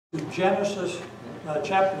Genesis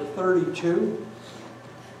chapter 32.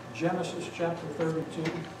 Genesis chapter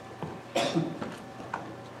 32.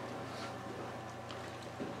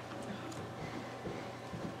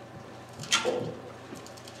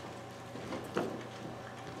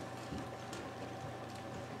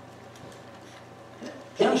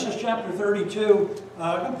 Genesis chapter 32.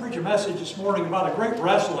 I'm going to preach a message this morning about a great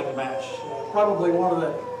wrestling match. Probably one of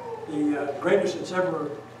the greatest that's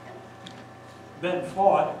ever been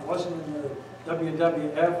fought. It wasn't in the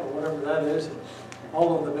WWF or whatever that is.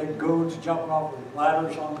 All of the big goons jumping off of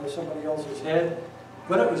ladders onto somebody else's head.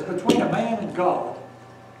 But it was between a man and God.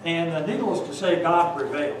 And needless to say, God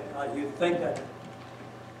prevailed. You'd think that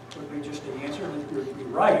would be just the answer, and you'd be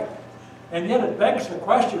right. And yet it begs the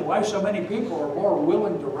question why so many people are more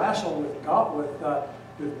willing to wrestle with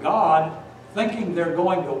God, thinking they're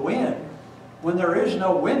going to win when there is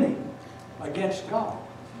no winning against God.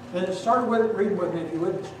 And it started with, read with me if you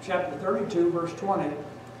would, chapter 32, verse 20.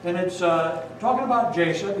 And it's talking about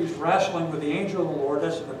Jacob. He's wrestling with the angel of the Lord.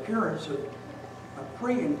 That's an appearance, a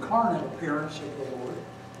pre-incarnate appearance of the Lord.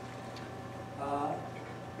 But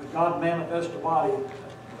God manifests a body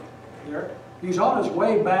there. He's on his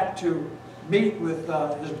way back to meet with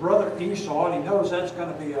his brother Esau, and he knows that's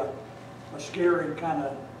going to be a scary kind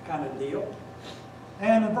of deal.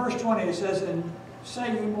 And in verse 20 it says, "And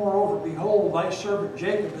say ye moreover, behold, thy servant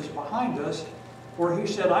Jacob is behind us, for he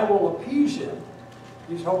said, I will appease him."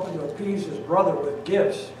 He's hoping to appease his brother with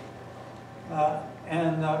gifts.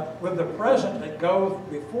 With the present that goeth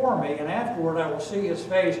before me, and afterward I will see his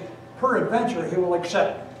face, peradventure he will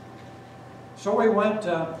accept me. So he went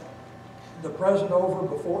the present over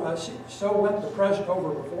before him,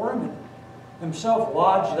 and himself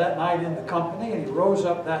lodged that night in the company, and he rose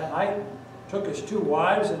up that night, took his 2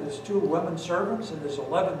 wives and his 2 women servants and his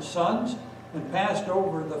 11 sons, and passed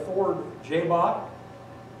over the ford Jabbok.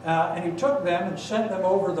 And he took them and sent them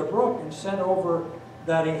over the brook, and sent over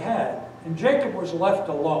that he had. And Jacob was left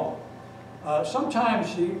alone.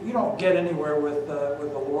 Sometimes you don't get anywhere with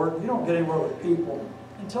the Lord. You don't get anywhere with people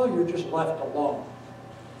until you're just left alone.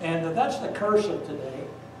 And that's the curse of today,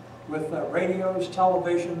 with radios,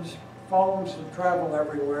 televisions, phones that travel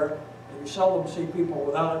everywhere. You seldom see people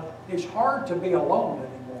without it. It's hard to be alone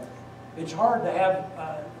anymore. It's hard to have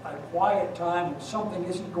a quiet time, and something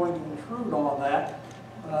isn't going to intrude on that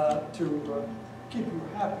to keep you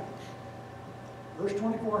happy. Verse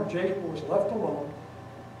 24, "And Jacob was left alone,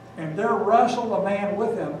 and there wrestled a man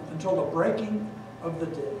with him until the breaking of the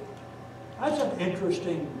day." That's an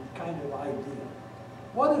interesting kind of idea.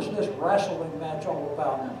 What is this wrestling match all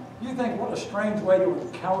about? You think, what a strange way to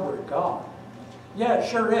encounter God. Yeah, it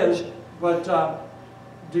sure is. But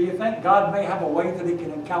do you think God may have a way that he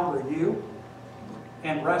can encounter you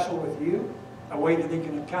and wrestle with you? A way that he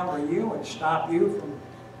can encounter you and stop you from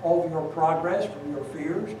all of your progress, from your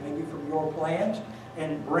fears, maybe from your plans,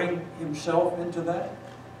 and bring himself into that?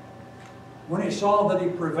 When he saw that he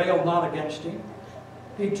prevailed not against him,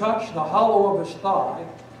 he touched the hollow of his thigh,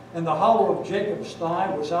 and the hollow of Jacob's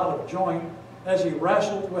thigh was out of joint as he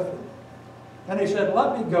wrestled with him. And he said,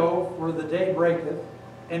 "Let me go, for the day breaketh."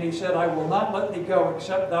 And he said, "I will not let thee go,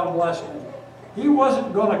 except thou bless me." He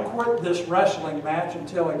wasn't going to quit this wrestling match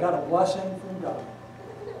until he got a blessing from God.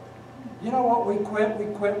 You know what we quit? We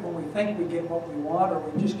quit when we think we get what we want, or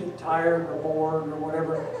we just get tired or bored or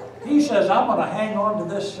whatever. He says, "I'm going to hang on to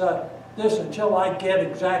this until I get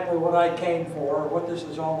exactly what I came for, or what this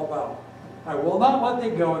is all about. I will not let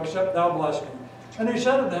thee go, except thou bless me." And he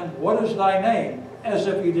said to them, "What is thy name?" As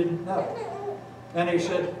if he didn't know. And he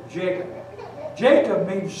said, "Jacob." Jacob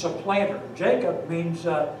means supplanter. Jacob means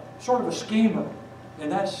sort of a schemer.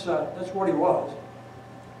 And that's what he was.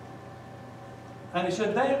 And he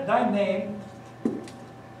said, "Thy name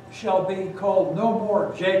shall be called no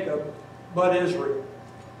more Jacob, but Israel."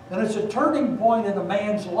 And it's a turning point in a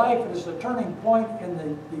man's life. It is the turning point in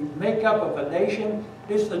the makeup of a nation.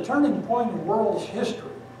 It's the turning point in the world's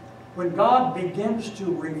history. When God begins to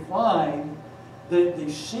refine the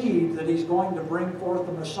seed that he's going to bring forth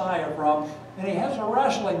the Messiah from. And he has a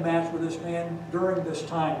wrestling match with this man during this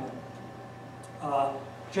time.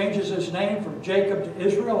 Changes his name from Jacob to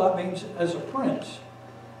Israel. That means as a prince.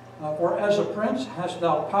 "For as a prince hast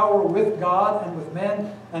thou power with God and with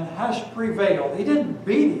men, and hast prevailed." He didn't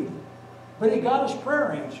beat him, but he got his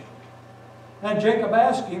prayer answered. And Jacob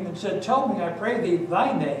asked him and said, "Tell me, I pray thee,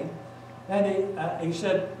 thy name." And he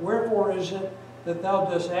said, "Wherefore is it that thou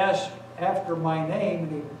dost ask after my name?"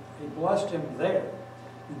 And he blessed him there.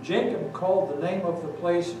 And Jacob called the name of the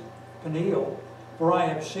place Peniel, "For I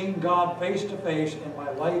have seen God face to face, and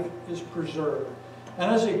my life is preserved."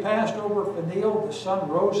 And as he passed over Peniel, the sun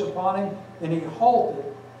rose upon him, and he halted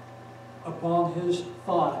upon his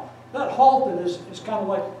thigh. That halted is kind of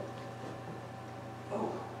like,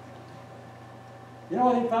 oh. You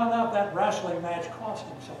know, he found out that wrestling match cost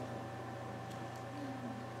him something.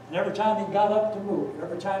 And every time he got up to move,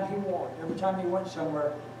 every time he walked, every time he went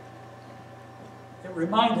somewhere, it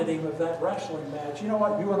reminded him of that wrestling match. You know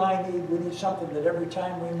what you and I need? We need something that every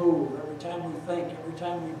time we move, every time we think, every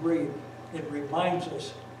time we breathe, it reminds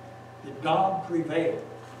us that God prevailed.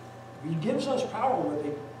 He gives us power with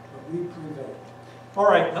him, but we prevail. All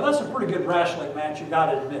right, now that's a pretty good wrestling match, you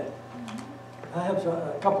got to admit. I have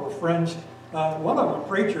a couple of friends. One of them, a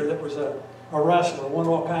preacher that was a wrestler, won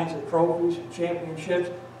all kinds of trophies and championships.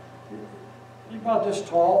 He's about this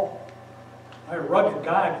tall, a rugged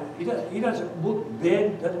guy. He doesn't look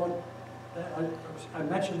big. Doesn't look. I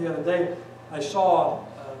mentioned the other day, I saw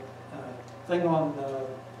a thing on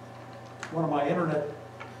one of my internet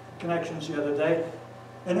connections the other day,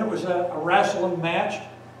 and it was a wrestling match.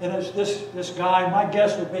 And it's this guy, my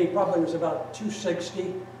guess would be probably was about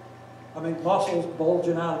 260. I mean, muscles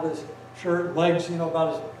bulging out of his shirt, legs, you know,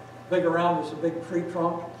 about as big around as a big tree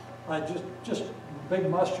trunk. Just big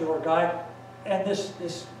muscular guy. And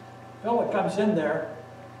this fella comes in there.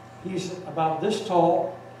 He's about this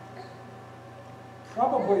tall,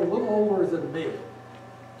 probably a little older than me.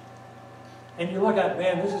 And you look at,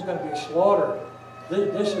 man, this is going to be slaughter.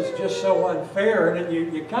 This is just so unfair. And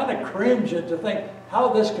you kind of cringe to think how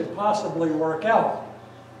this could possibly work out.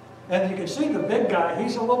 And you can see the big guy,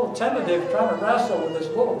 he's a little tentative trying to wrestle with this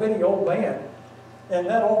little bitty old man. And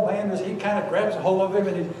that old man, he kind of grabs a hold of him,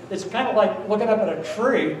 and it's kind of like looking up at a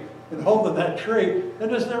tree and holding that tree.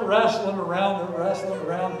 And as they're wrestling around,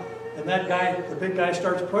 and that guy, the big guy,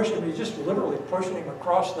 starts pushing him. He's just literally pushing him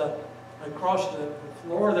across the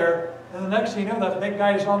floor there. And the next thing you know, that big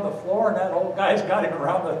guy's on the floor, and that old guy's got him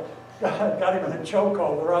got him in a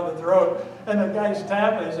chokehold around the throat. And the guy's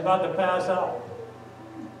tapping, he's about to pass out.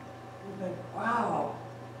 You think, wow.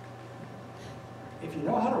 If you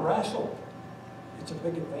know how to wrestle, it's a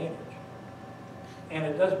big advantage. And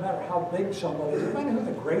it doesn't matter how big somebody is. Remember who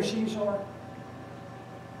the Gracies are?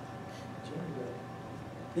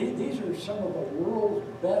 These are some of the world's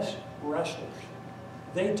best wrestlers.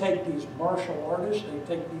 They take these martial artists, they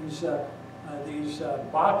take these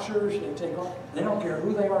boxers, they don't care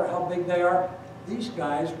who they are, how big they are. These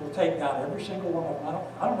guys will take down every single one of them.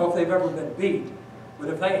 I don't know if they've ever been beat, but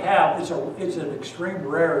if they have, it's an extreme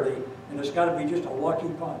rarity, and it's got to be just a lucky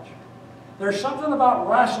punch. There's something about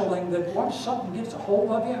wrestling that once something gets a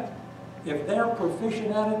hold of you, if they're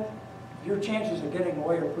proficient at it, your chances of getting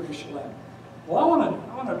away are pretty slim. Well, I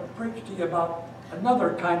want to preach to you about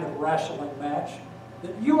another kind of wrestling match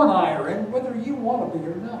that you and I are in, whether you want to be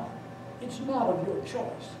or not. It's not of your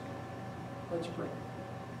choice. Let's pray.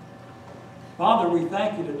 Father, we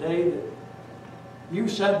thank you today that you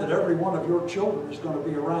said that every one of your children is going to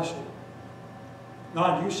be a wrestler.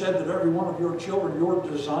 God, you said that every one of your children, your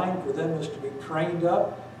design for them is to be trained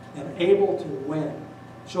up and able to win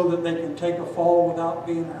so that they can take a fall without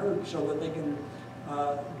being hurt, so that they can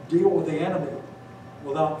deal with the enemy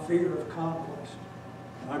without fear of conquest.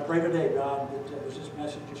 And I pray today, God, that as this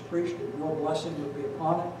message is preached, that your blessing would be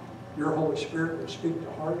upon it, your Holy Spirit would speak to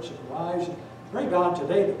hearts and lives. And pray, God,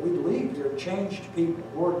 today that we leave here changed people,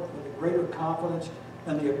 Lord, with a greater confidence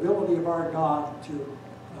and the ability of our God to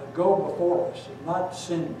go before us and not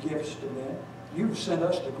send gifts to men. You've sent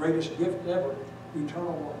us the greatest gift ever,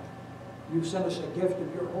 eternal life. You've sent us a gift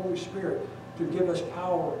of your Holy Spirit to give us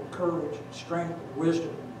power and courage and strength and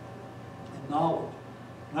wisdom and knowledge.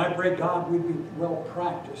 And I pray, God, we'd be well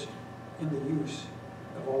practiced in the use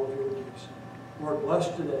of all of your gifts. Lord, bless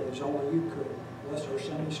today as only you could. Bless our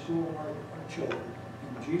Sunday school and our children.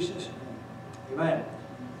 In Jesus' name, amen.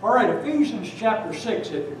 All right, Ephesians chapter 6,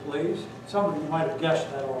 if you please. Some of you might have guessed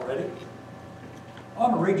that already. I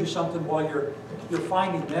want to read you something while you're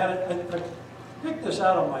finding that. I picked this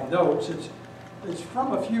out of my notes. It's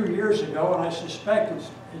from a few years ago, and I suspect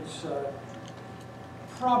it's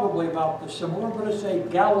probably about the similar, but it's a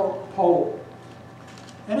Gallup poll.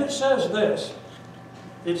 And it says this.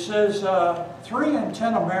 It says, 3 in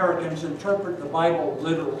 10 Americans interpret the Bible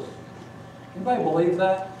literally. Anybody believe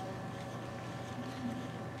that?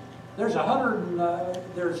 There's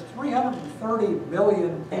 330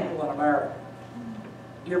 million people in America,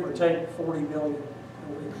 give or take 40 million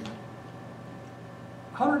a week.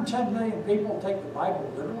 110 million people take the Bible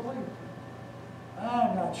literally?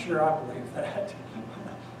 I'm not sure I believe that.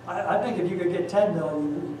 I think if you could get 10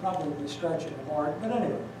 million, you'd probably be stretching the mark. But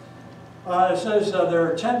anyway, it says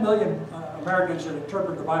there are 10 million Americans that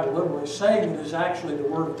interpret the Bible literally, saying it is actually the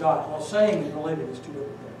Word of God. Well, saying and believing is two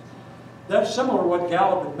different things. That's similar to what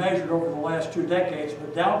Gallup had measured over the last 2 decades,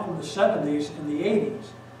 but down from the 70s and the 80s.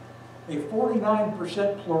 A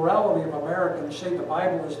 49% plurality of Americans say the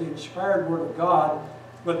Bible is the inspired Word of God,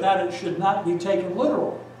 but that it should not be taken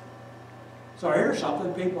literally. So here's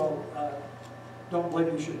something people don't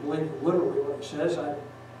believe you should believe literally what it says.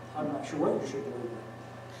 I'm not sure what you should believe.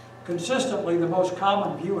 Consistently, the most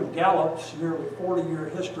common view in Gallup's nearly 40-year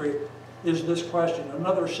history is this question.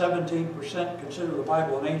 Another 17% consider the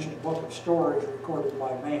Bible an ancient book of stories recorded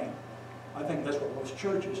by man. I think that's what most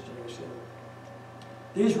churches today say.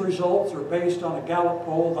 These results are based on a Gallup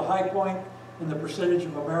poll. The high point in the percentage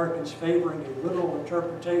of Americans favoring a literal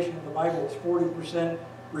interpretation of the Bible is 40%,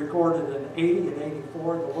 recorded in 80 and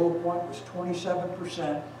 84. The low point was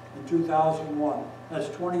 27% in 2001. That's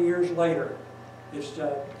 20 years later. It's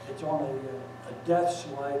on a death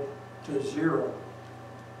slide to 0.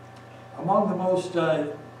 Among the most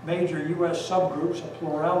major U.S. subgroups, a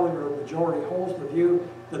plurality or a majority holds the view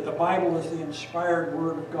that the Bible is the inspired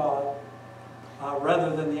Word of God,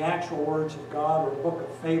 rather than the actual words of God or a book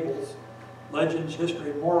of fables, legends,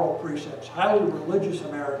 history, and moral precepts. Highly religious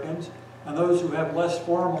Americans and those who have less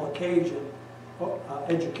formal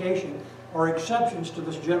education are exceptions to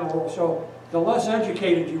this general rule. So the less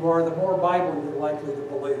educated you are, the more Bible you're likely to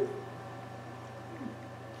believe.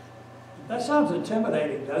 That sounds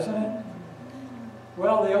intimidating, doesn't it?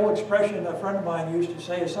 Well, the old expression a friend of mine used to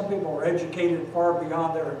say is some people are educated far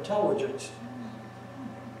beyond their intelligence.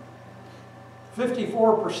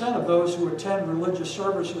 54% of those who attend religious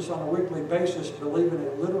services on a weekly basis believe in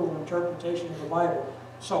a literal interpretation of the Bible.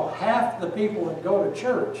 So half the people that go to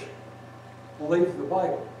church believe the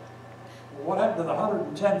Bible. Well, what happened to the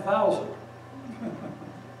 110,000?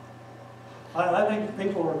 I think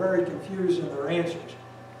people are very confused in their answers.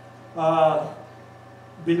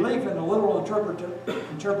 Belief in a literal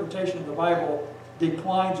interpretation of the Bible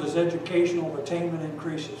declines as educational attainment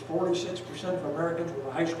increases. 46% of Americans with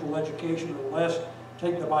a high school education or less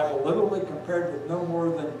take the Bible literally, compared with no more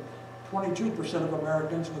than 22% of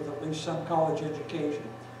Americans with at least some college education.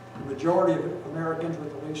 The majority of Americans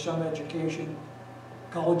with at least some education,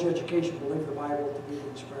 college education, believe the Bible to be the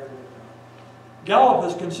inspired Word of God. Gallup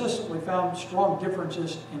has consistently found strong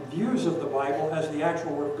differences in views of the Bible as the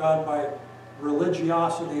actual Word of God by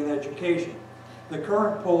religiosity and education. The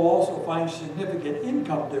current poll also finds significant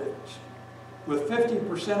income difference, with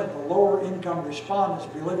 50% of the lower income respondents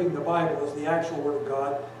believing the Bible is the actual Word of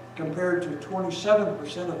God, compared to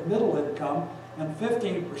 27% of middle income and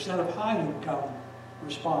 15% of high income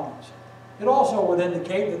respondents. It also would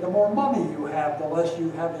indicate that the more money you have, the less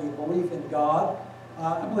you have a belief in God.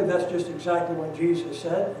 I believe that's just exactly what Jesus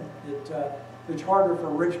said. It's harder for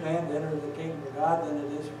a rich man to enter the kingdom of God than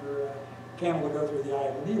it is for a camel to go through the eye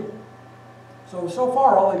of a needle. So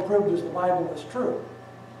far, all they proved is the Bible is true.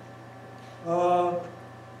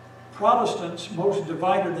 Protestants most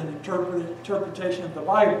divided in interpretation of the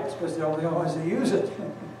Bible. It's because they're the only ones that use it.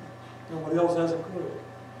 Nobody else has a clue.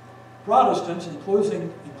 Protestants,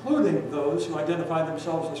 including those who identify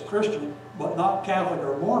themselves as Christian, but not Catholic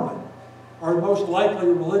or Mormon, are the most likely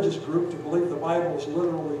religious group to believe the Bible is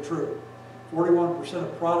literally true. 41%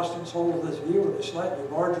 of Protestants hold this view, and a slightly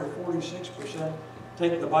larger 46%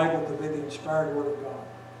 take the Bible to be the inspired Word of God.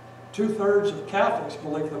 2/3 of Catholics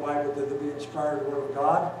believe the Bible to be the inspired Word of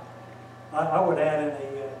God. I would add in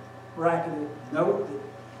a bracketed note that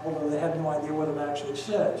although they have no idea what it actually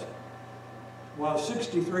says, while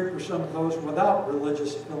 63% of those without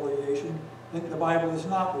religious affiliation think the Bible is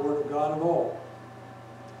not the Word of God at all.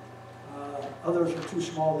 Others are too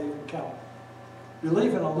small to even count.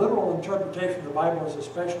 Belief in a literal interpretation of the Bible is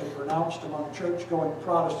especially pronounced among church-going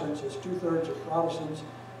Protestants, as 2/3 of Protestants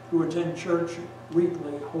who attend church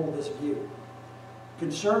weekly hold this view.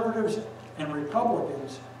 Conservatives and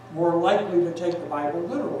Republicans more likely to take the Bible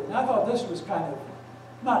literally. And I thought this was kind of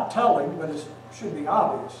not telling, but it should be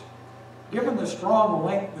obvious. Given the strong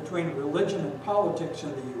link between religion and politics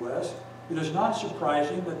in the U.S., it is not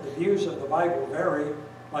surprising that the views of the Bible vary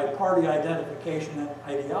by party identification and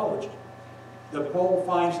ideology. The poll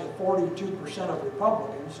finds that 42% of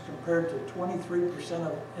Republicans, compared to 23%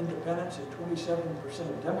 of independents and 27%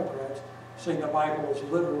 of Democrats, say the Bible is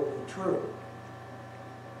literally true.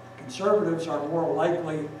 Conservatives are more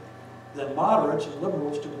likely than moderates and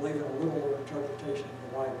liberals to believe in a literal interpretation of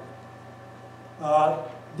the Bible.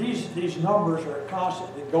 These numbers are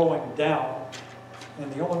constantly going down, and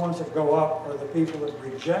the only ones that go up are the people that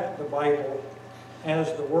reject the Bible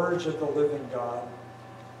as the words of the living God.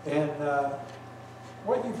 And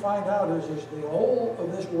what you find out is the whole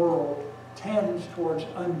of this world tends towards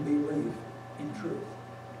unbelief in truth.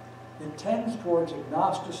 It tends towards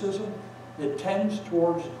agnosticism. It tends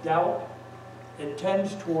towards doubt. it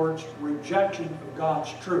tends towards rejection of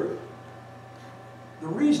God's truth. The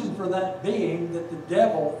reason for that being that the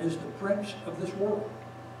devil is the prince of this world.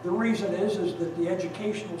 The reason is that the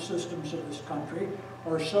educational systems of this country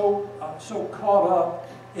are so caught up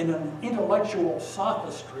in an intellectual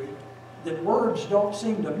sophistry that words don't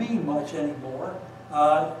seem to mean much anymore.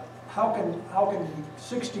 How can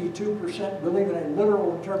 62% believe in a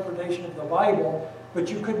literal interpretation of the Bible, but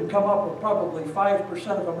you couldn't come up with probably 5%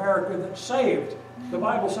 of America that's saved? The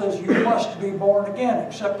Bible says you must be born again,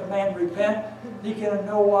 except a man repent, he can in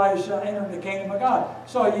no wise enter the kingdom of God.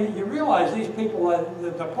 So you realize these people,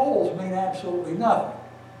 the polls mean absolutely nothing.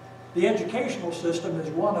 The educational system is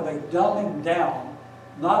one of a dumbing down,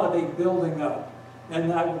 not of a building up.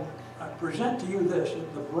 And I present to you this,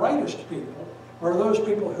 that the brightest people are those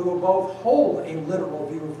people who both hold a literal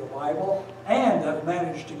view of the Bible and have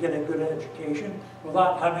managed to get a good education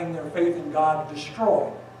without having their faith in God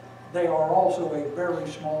destroyed. They are also a very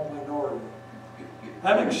small minority.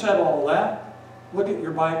 Having said all that, look at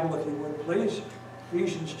your Bible if you would please.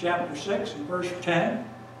 Ephesians chapter 6 and verse 10.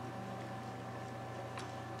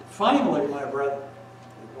 Finally, my brethren,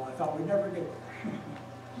 well, I thought we'd never get there.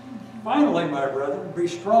 Finally, my brethren, be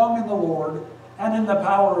strong in the Lord and in the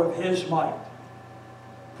power of His might.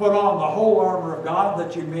 Put on the whole armor of God,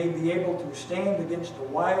 that you may be able to stand against the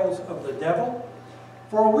wiles of the devil.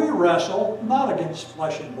 For we wrestle not against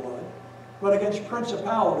flesh and blood, but against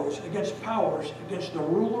principalities, against powers, against the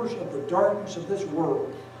rulers of the darkness of this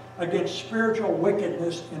world, against spiritual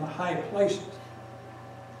wickedness in high places.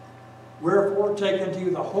 Wherefore take unto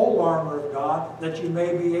you the whole armor of God, that you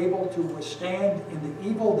may be able to withstand in the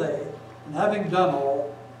evil day, and having done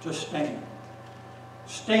all, to stand.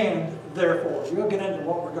 Stand, therefore. We'll get into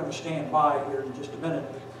what we're going to stand by here in just a minute.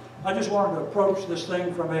 I just wanted to approach this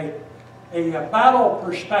thing from a battle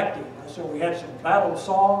perspective. So we had some battle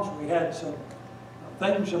songs, we had some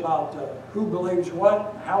things about who believes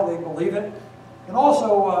what, how they believe it, and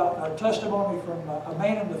also a testimony from a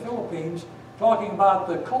man in the Philippines talking about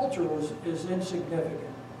the culture is insignificant.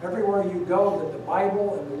 Everywhere you go that the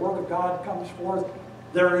Bible and the Word of God comes forth,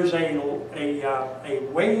 there is a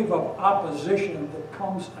wave of opposition that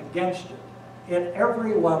comes against it at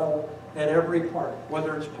every level, at every part,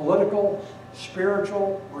 whether it's political,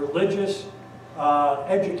 spiritual, religious,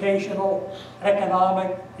 educational,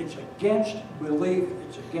 economic. It's against belief,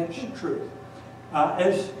 it's against truth.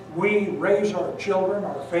 As we raise our children,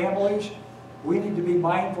 our families, we need to be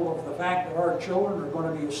mindful of the fact that our children are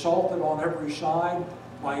going to be assaulted on every side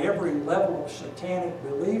by every level of satanic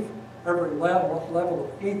belief, every level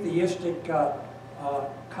of atheistic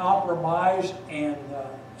compromise and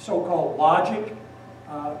so-called logic,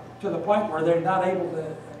 to the point where they're not able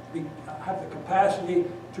to have the capacity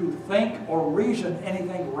to think or reason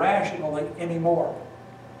anything rationally anymore.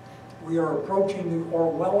 We are approaching the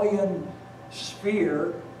Orwellian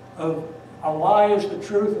sphere of a lie is the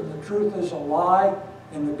truth and the truth is a lie,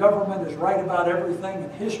 and the government is right about everything,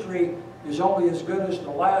 and history is only as good as the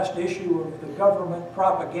last issue of the government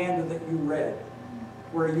propaganda that you read,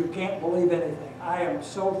 where you can't believe anything. I am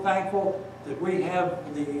so thankful that we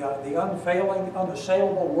have the unfailing,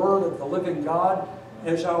 unassailable Word of the living God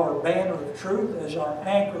as our banner of truth, as our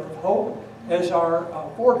anchor of hope, as our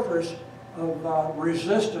fortress of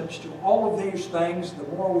resistance to all of these things. The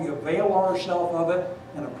more we avail ourselves of it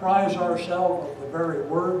and apprise ourselves of the very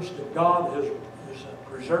words that God has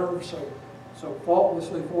preserved so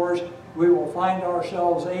faultlessly for us, we will find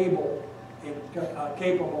ourselves able and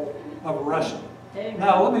capable of wrestling. Amen.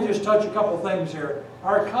 Now, let me just touch a couple things here.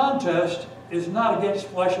 Our contest is not against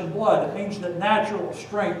flesh and blood. It means that natural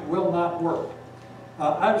strength will not work.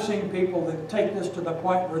 I've seen people that take this to the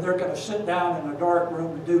point where they're going to sit down in a dark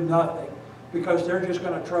room and do nothing because they're just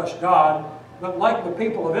going to trust God. But like the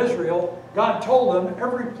people of Israel, God told them,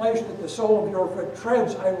 every place that the sole of your foot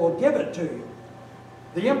treads, I will give it to you.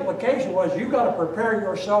 The implication was you've got to prepare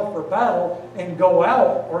yourself for battle and go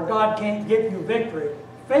out, or God can't give you victory.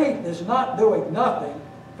 Faith is not doing nothing.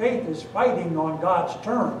 Faith is fighting on God's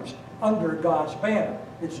terms, under God's banner.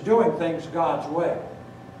 It's doing things God's way.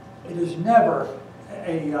 It is never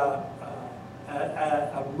a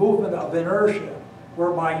movement of inertia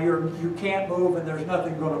whereby you can't move and there's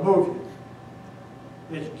nothing going to move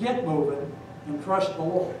you. It's get moving and trust the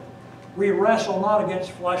Lord. We wrestle not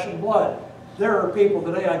against flesh and blood. There are people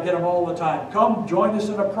today, I get them all the time, come join us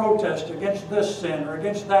in a protest against this sin or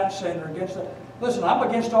against that sin or against that. Listen, I'm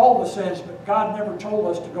against all the sins, but God never told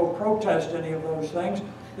us to go protest any of those things.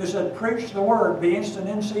 He said, preach the word, be instant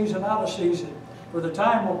in season, out of season. For the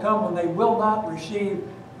time will come when they will not receive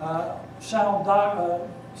sound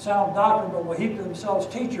doctrine, but will heap to themselves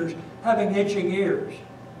teachers having itching ears.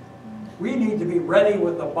 We need to be ready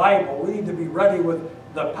with the Bible. We need to be ready with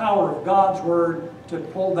the power of God's Word to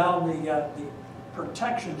pull down the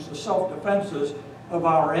protections, the self-defenses of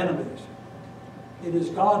our enemies. It is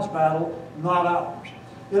God's battle, not ours.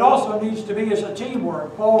 It also needs to be as a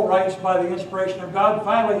teamwork. Paul writes by the inspiration of God,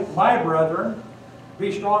 finally, my brethren,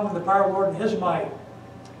 be strong in the power of the Lord and His might.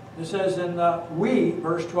 It says in we,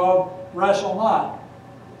 verse 12, wrestle not.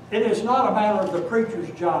 It is not a matter of the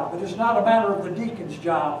preacher's job. It is not a matter of the deacon's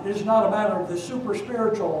job. It is not a matter of the super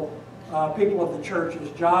spiritual people of the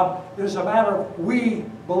church's job. It is a matter of we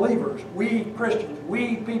believers, we Christians,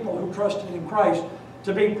 we people who trusted in Christ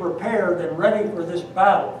to be prepared and ready for this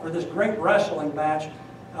battle, for this great wrestling match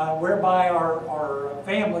whereby our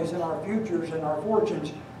families and our futures and our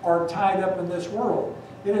fortunes are tied up in this world.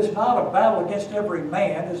 It is not a battle against every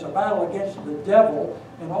man. It is a battle against the devil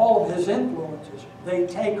and all of his influences. They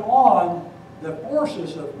take on the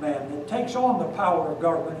forces of men. It takes on the power of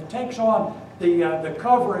government. It takes on the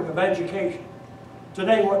covering of education.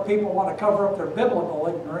 Today, what people want to cover up their biblical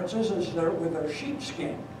ignorances is with their sheepskin.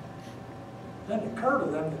 It doesn't occur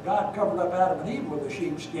to them that God covered up Adam and Eve with a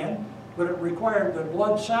sheepskin, but it required the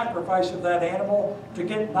blood sacrifice of that animal to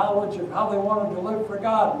get knowledge of how they wanted to live for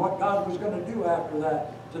God and what God was going to do after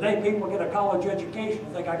that. Today, people get a college education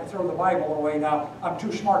and think, I can throw the Bible away now. I'm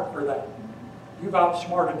too smart for that. You've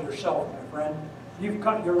outsmarted yourself, my friend. You've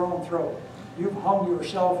cut your own throat. You've hung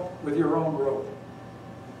yourself with your own rope.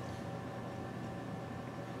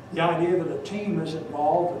 The idea that a team is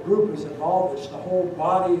involved, a group is involved, it's the whole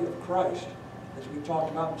body of Christ, as we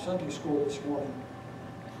talked about in Sunday school this morning,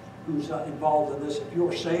 who's involved in this. If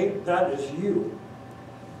you're saved, that is you.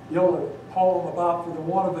 The old poem about for the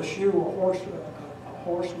want of a shoe, a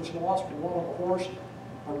horse was lost, for the want of a horse,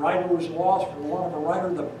 a rider was lost, for the want of a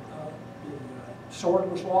rider, the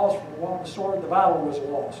sword was lost, for the want of a sword, the battle was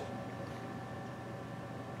lost.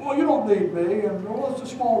 Well, you don't need me, and well, it's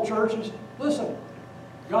a small church. Listen,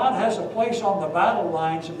 God has a place on the battle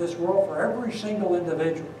lines of this world for every single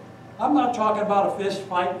individual. I'm not talking about a fist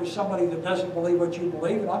fight with somebody that doesn't believe what you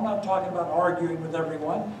believe, and I'm not talking about arguing with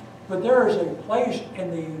everyone, but there is a place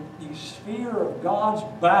in the sphere of God's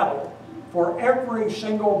battle for every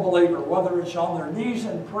single believer, whether it's on their knees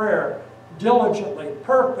in prayer, diligently,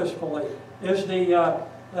 purposefully, is the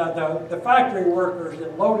factory workers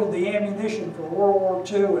that loaded the ammunition for World War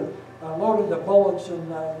II and loaded the bullets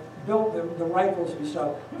and built the rifles and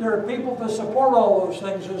stuff. There are people to support all those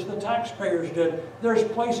things as the taxpayers did. There's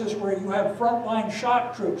places where you have frontline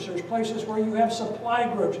shock troops. There's places where you have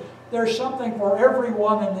supply groups. There's something for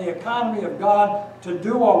everyone in the economy of God to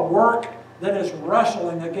do a work that is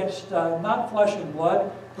wrestling against not flesh and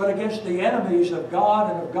blood, but against the enemies of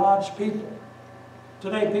God and of God's people.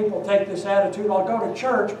 Today people take this attitude, I'll go to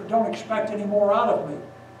church, but don't expect any more out of me.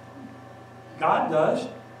 God does.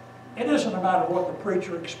 It isn't a matter of what the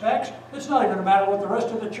preacher expects. It's not even a matter of what the rest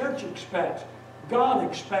of the church expects. God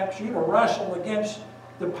expects you to wrestle against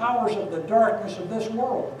the powers of the darkness of this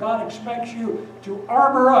world. God expects you to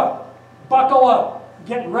armor up, buckle up,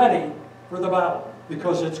 get ready for the battle,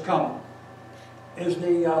 because it's coming. As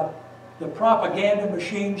the propaganda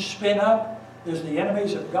machines spin up, as the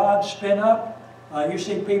enemies of God spin up, you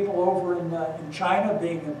see people over in China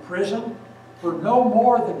being imprisoned for no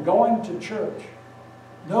more than going to church.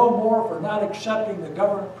 No more for not accepting the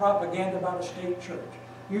government propaganda about a state church.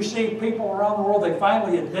 You see people around the world, they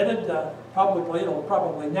finally admitted publicly, it'll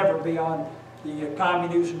probably never be on the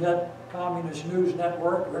Communist News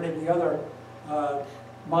Network or any of the other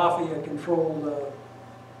mafia-controlled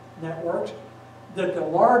networks, that the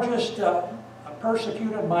largest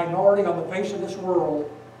persecuted minority on the face of this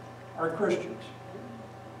world are Christians.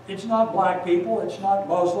 It's not black people, it's not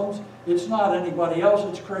Muslims, it's not anybody else,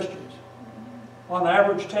 it's Christians. On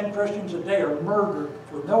average, 10 Christians a day are murdered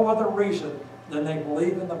for no other reason than they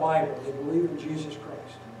believe in the Bible. They believe in Jesus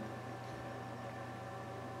Christ.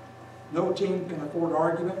 No team can afford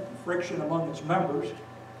argument and friction among its members.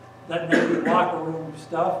 That may be locker room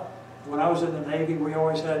stuff. When I was in the Navy, we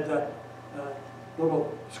always had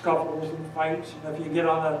little scuffles and fights. And if you get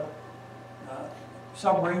on a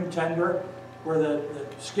submarine tender where the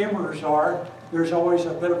skimmers are, there's always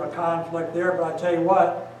a bit of a conflict there. But I tell you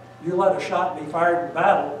what, you let a shot be fired in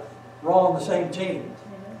battle, we're all on the same team.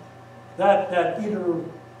 That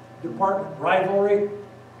inter-department rivalry,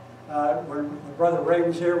 when Brother Ray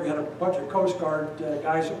was here, we had a bunch of Coast Guard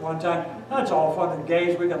guys at one time. That's all fun and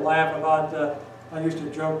games. We could laugh about, I used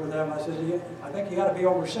to joke with them. I said, I think you got to be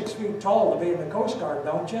over 6 feet tall to be in the Coast Guard,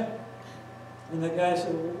 don't you? And the guy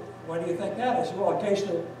said, why do you think that? I said, well, in case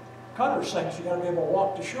the cutter sinks, you got to be able to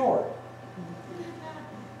walk to shore.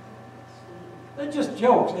 They're just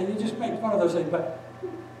jokes. You just make fun of those things. But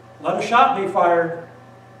let a shot be fired.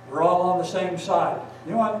 We're all on the same side.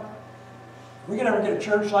 You know what? If we could ever get a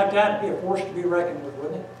church like that, it'd be a force to be reckoned with,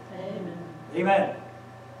 wouldn't it? Amen. Amen.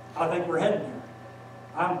 I think we're heading there.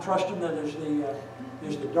 I'm trusting that as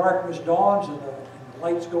the darkness dawns and the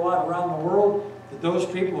lights go out around the world, that those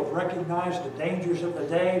people have recognized the dangers of the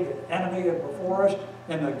day, the enemy before us,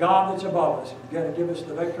 and the God that's above us. He's going to give us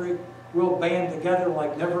the victory. We'll band together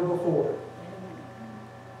like never before.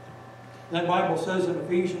 That Bible says in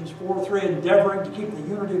Ephesians 4:3, endeavoring to keep the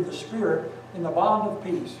unity of the Spirit in the bond of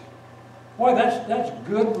peace. Boy, that's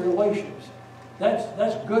good relations.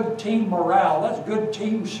 That's good team morale. That's good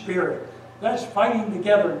team spirit. That's fighting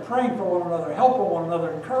together and praying for one another, helping one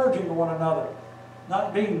another, encouraging one another,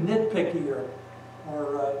 not being nitpicky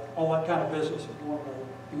or all that kind of business.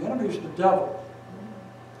 The enemy is the devil,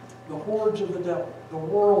 the hordes of the devil. The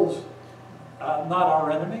world's not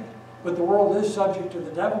our enemy, but the world is subject to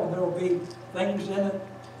the devil, and there will be things in it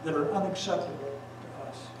that are unacceptable to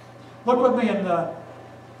us. Look with me in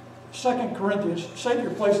 2 Corinthians. Save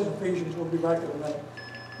your place in Ephesians. We'll be back in a minute.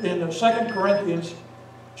 In 2 Corinthians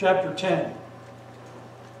chapter 10.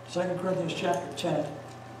 2 Corinthians chapter 10.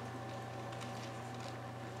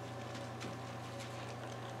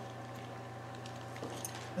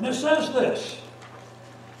 And it says this,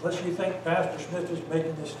 unless you think Pastor Smith is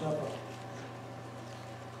making this stuff up.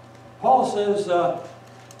 Paul says,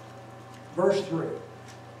 verse 3,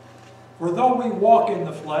 for though we walk in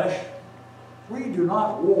the flesh, we do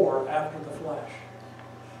not war after the flesh.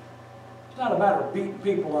 It's not a matter of beating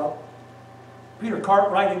people up. Peter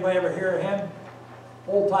Cartwright, anybody ever hear of him?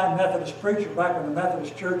 Old-time Methodist preacher back when the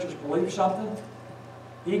Methodist churches believed something.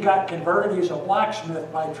 He got converted. He's a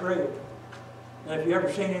blacksmith by trade. And if you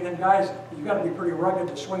ever seen any of them guys, you've got to be pretty rugged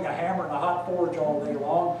to swing a hammer in a hot forge all day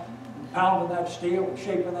long, and pounding that steel and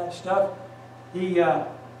shaping that stuff. He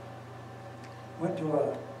went to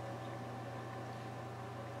a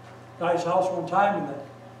guy's house one time, and the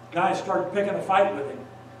guy started picking a fight with him,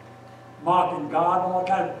 mocking God and all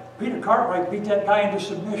kind of. Peter Cartwright beat that guy into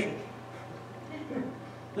submission.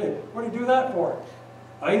 Hey, what did he do that for?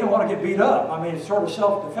 He didn't want to get beat up. I mean, it's sort of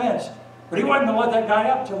self-defense. But he wasn't going to let that guy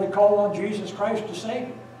up until he called on Jesus Christ to save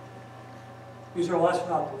him. He said, well, that's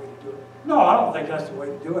not the way to do it. No, I don't think that's the way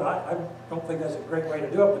to do it. I don't think that's a great way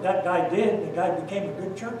to do it. But that guy did. The guy became a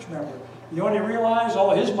good church member. You know what he realized?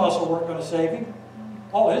 All his muscle weren't going to save him.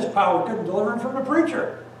 All his power couldn't deliver him from the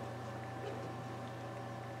preacher.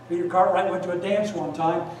 Peter Cartwright went to a dance one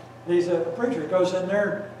time. He's a preacher. He goes in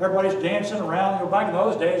there, everybody's dancing around. You know, back in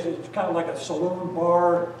those days, it was kind of like a saloon,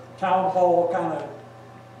 bar, town hall kind of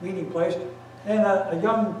meeting place. And a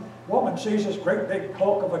young woman sees this great big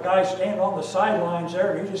hulk of a guy standing on the sidelines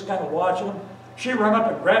there, and he's just kind of watching him. She ran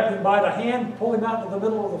up and grabbed him by the hand, pulled him out to the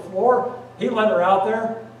middle of the floor. He let her out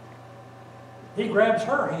there. He grabs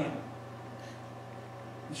her hand.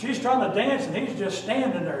 And she's trying to dance, and he's just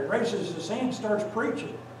standing there. He raises his hand, starts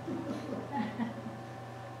preaching.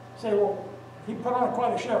 Say, well, he put on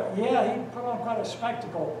quite a show. Yeah, he put on quite a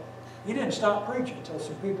spectacle. He didn't stop preaching until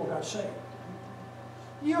some people got saved.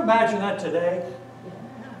 You imagine that today?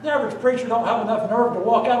 The average preacher don't have enough nerve to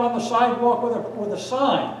walk out on the sidewalk with a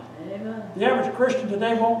sign. Amen. The average Christian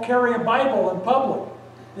today won't carry a Bible in public.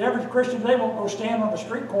 The average Christian today won't go stand on the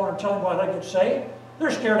street corner telling why they get saved.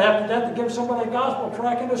 They're scared half to death to give somebody a gospel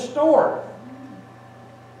tract in a store.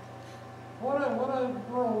 What a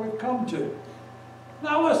world we've come to.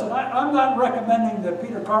 Now listen, I'm not recommending the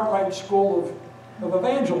Peter Cartwright school of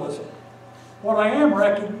evangelism. What I am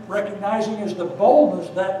recognizing is the boldness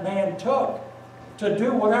that man took to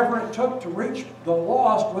do whatever it took to reach the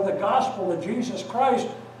lost with the gospel of Jesus Christ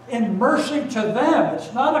in mercy to them.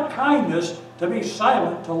 It's not a kindness to be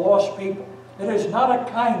silent to lost people. It is not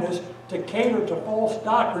a kindness to cater to false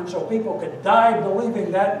doctrine so people could die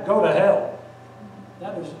believing that and go to hell.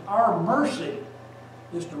 That is our mercy,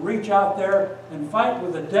 is to reach out there and fight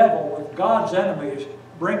with the devil, with God's enemies,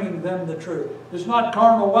 bringing them the truth. It's not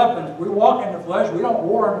carnal weapons. We walk in the flesh. We don't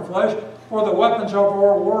war in the flesh. For the weapons of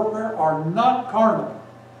our warfare are not carnal,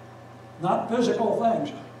 not physical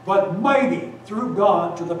things, but mighty through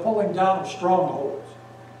God to the pulling down of strongholds,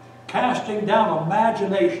 casting down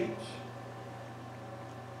imaginations,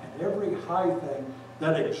 and every high thing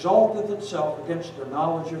that exalteth itself against the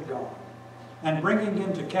knowledge of God, and bringing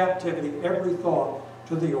into captivity every thought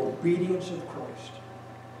to the obedience of Christ.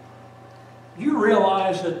 You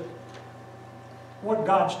realize that what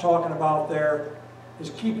God's talking about there is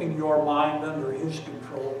keeping your mind under His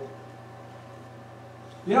control.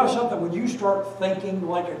 You know something? When you start thinking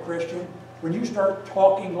like a Christian, when you start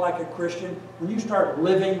talking like a Christian, when you start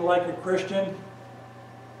living like a Christian,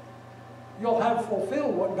 you'll have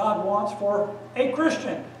fulfilled what God wants for a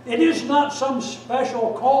Christian. It is not some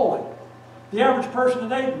special calling. The average person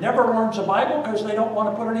today never learns the Bible because they don't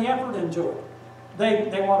want to put any effort into it.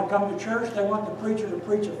 They want to come to church. They want the preacher to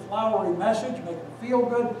preach a flowery message, make them feel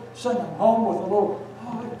good, send them home with a little,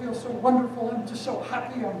 oh, I feel so wonderful. I'm just so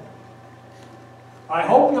happy. I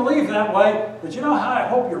hope you leave that way. But you know how I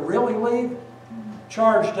hope you really leave?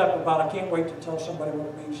 Charged up about, I can't wait to tell somebody what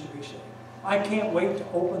it means to be saved. I can't wait to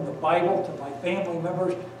open the Bible to my family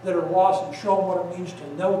members that are lost and show them what it means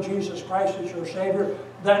to know Jesus Christ as your Savior.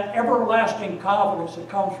 That everlasting confidence that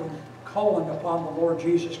comes from calling upon the Lord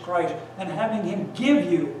Jesus Christ and having Him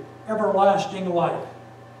give you everlasting life.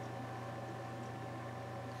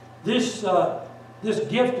 This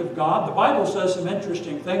gift of God, the Bible says some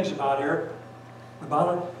interesting things about it.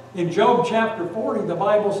 In Job chapter 40, the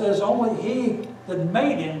Bible says, only He that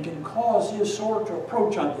made him can cause his sword to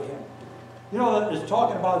approach unto him. You know, it's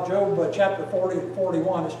talking about Job chapter 40 and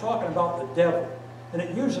 41. It's talking about the devil. And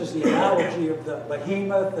it uses the analogy of the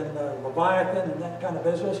behemoth and the leviathan and that kind of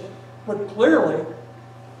business. But clearly,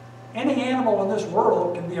 any animal in this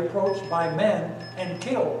world can be approached by men and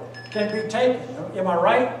killed, can be taken. Am I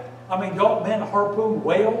right? I mean, don't men harpoon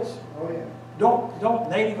whales? Oh, yeah. Don't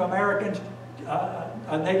Native Americans,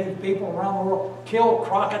 Native people around the world kill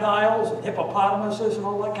crocodiles and hippopotamuses and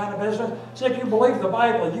all that kind of business? So if you believe the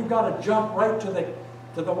Bible, you've got to jump right to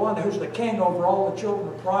the one who's the king over all the children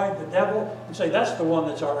of pride, the devil, and say that's the one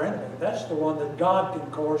that's our enemy. That's the one that God can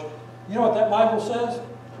coerce. You know what that Bible says?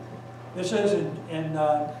 It says in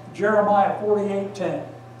Jeremiah 48:10.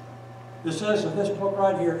 It says in this book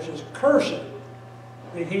right here, it says, "Cursed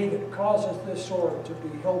be he that causeth this sword to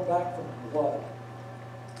be held back from blood."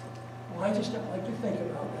 Well, I just don't like to think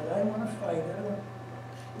about that. I don't want to fight.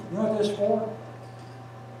 You know what this is for?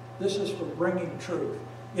 This is for bringing truth.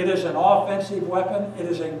 It is an offensive weapon. It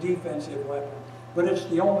is a defensive weapon. But it's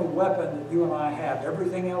the only weapon that you and I have.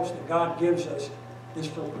 Everything else that God gives us is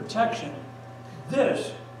for protection.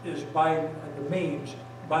 This is by the means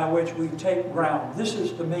by which we take ground. This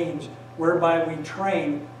is the means whereby we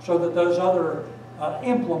train so that those other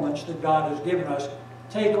implements that God has given us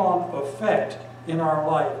take on effect in our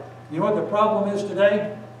life. You know what the problem is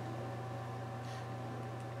today?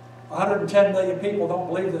 110 million people don't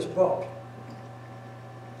believe this book.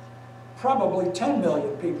 Probably 10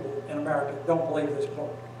 million people in America don't believe this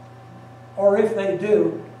book. Or if they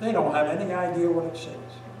do, they don't have any idea what it says.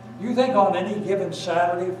 You think on any given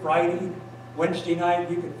Saturday, Friday, Wednesday night,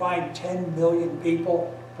 you can find 10 million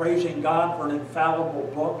people praising God for an infallible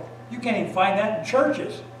book? You can't even find that in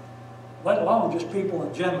churches, let alone just people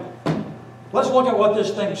in general. Let's look at what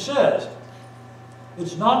this thing says.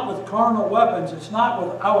 It's not with carnal weapons. It's not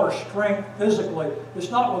with our strength physically.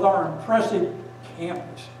 It's not with our impressive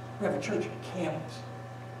campus. We have a church campus.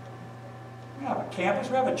 We have a campus.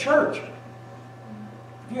 We have a church.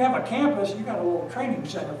 If you have a campus, you got a little training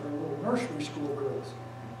center for little nursery school girls.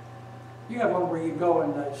 You have one where you go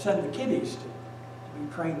and send the kiddies to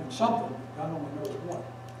be trained in something. God only knows what.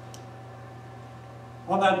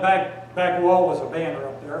 On that back wall was a banner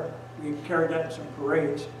up there. We carried that in some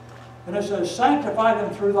parades. And it says, "Sanctify them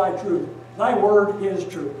through thy truth. Thy word is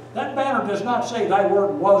truth." That banner does not say thy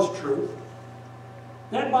word was truth.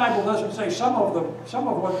 That Bible doesn't say some of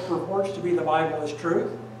what purports to be the Bible is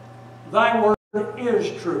truth. Thy word is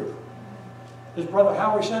truth. As Brother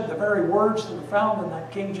Howie said, the very words that are found in that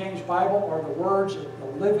King James Bible are the words of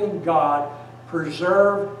the living God,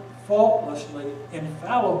 preserved faultlessly,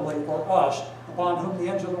 infallibly for us, upon whom the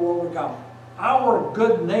ends of the world would come. Our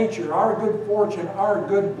good nature, our good fortune, our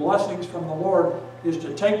good blessings from the Lord is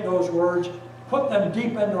to take those words, put them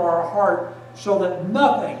deep into our heart so that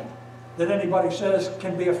nothing that anybody says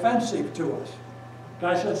can be offensive to us. A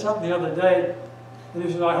guy said something the other day, and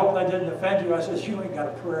he said, "I hope that didn't offend you." I said, "You ain't got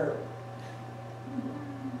a prayer.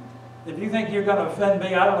 If you think you're going to offend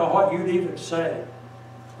me, I don't know what you'd even say."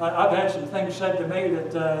 I've had some things said to me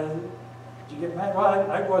that, did you get mad? Well,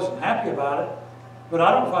 I wasn't happy about it, but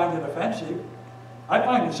I don't find it offensive. I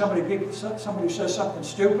find that somebody says something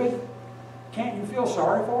stupid, can't you feel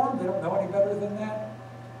sorry for them? They don't know any better than that.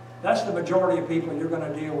 That's the majority of people you're going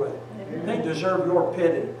to deal with. Amen. They deserve your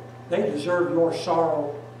pity. They deserve your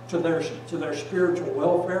sorrow to their spiritual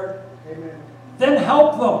welfare. Amen. Then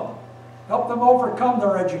help them. Help them overcome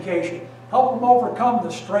their education. Help them overcome the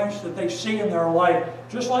strengths that they see in their life.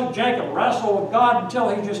 Just like Jacob, wrestle with God until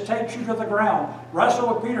He just takes you to the ground.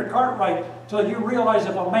 Wrestle with Peter Cartwright until you realize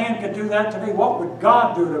if a man could do that to me, what would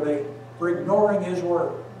God do to me for ignoring His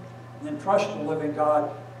word? And then trust the living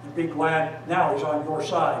God and be glad now He's on your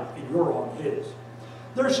side and you're on His.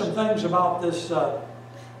 There's some things about this battle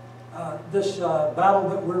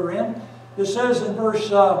that we're in. It says in verse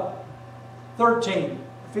 13,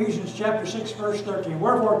 Ephesians chapter 6, verse 13.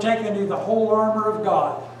 Wherefore take unto you the whole armor of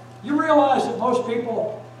God. You realize that most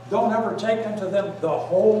people don't ever take unto them the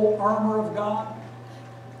whole armor of God?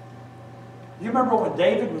 You remember when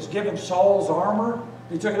David was given Saul's armor?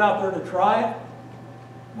 He took it out there to try it.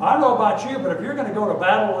 I don't know about you, but if you're going to go to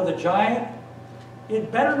battle with a giant,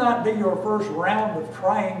 it better not be your first round of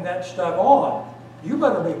trying that stuff on. You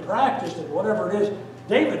better be practiced at whatever it is.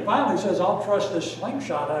 David finally says, I'll trust this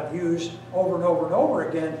slingshot I've used over and over and over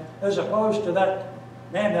again, as opposed to that,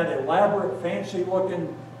 man, that elaborate,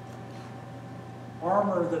 fancy-looking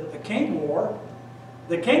armor that the king wore.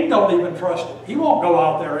 The king don't even trust it. He won't go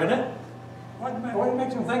out there in it. What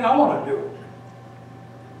makes him think I want to do it?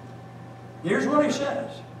 Here's what he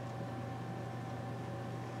says.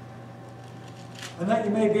 And that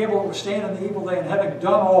you may be able to withstand in the evil day, and having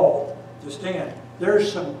done all to stand.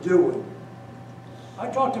 There's some doing. I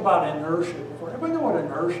talked about inertia before. Everybody know what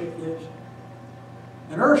inertia is?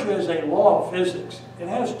 Inertia is a law of physics. It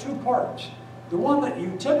has two parts. The one that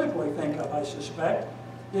you typically think of, I suspect,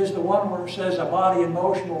 is the one where it says a body in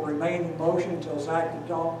motion will remain in motion until it's acted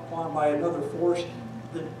upon by another force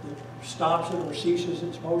that stops it or ceases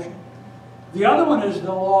its motion. The other one is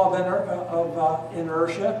the law of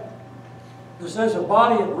inertia. It says a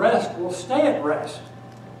body at rest will stay at rest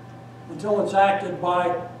until it's acted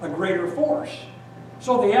by a greater force.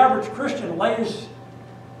 So the average Christian lays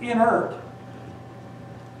inert,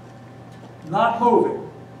 not moving,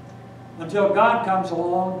 until God comes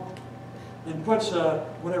along and puts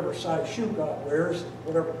whatever size shoe God wears,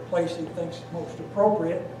 whatever place he thinks is most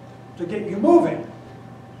appropriate, to get you moving.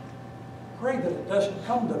 Pray that it doesn't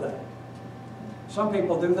come to that. Some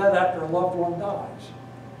people do that after a loved one dies.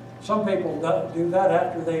 Some people do that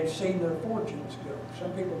after they've seen their fortunes go.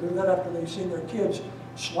 Some people do that after they've seen their kids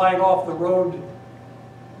slide off the road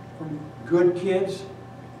from good kids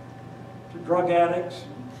to drug addicts,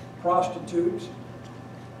 and prostitutes.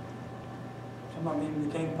 Some of them even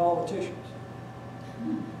became politicians.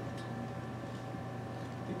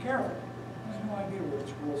 Be careful. You have no idea where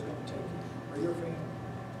this world's going to take you or your family.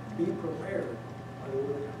 Be prepared by the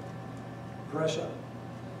word of God. Dress up.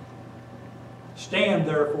 Stand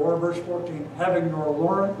therefore, verse 14, having your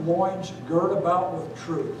loins girt about with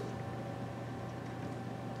truth.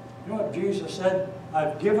 You know what Jesus said?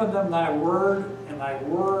 I've given them thy word, and thy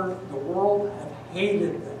word the world hath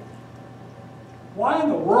hated them. Why in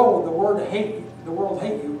the world would the world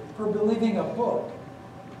hate you for believing a book?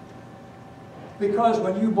 Because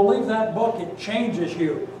when you believe that book, it changes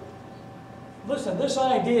you. Listen, this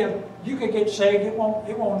idea, you could get saved, it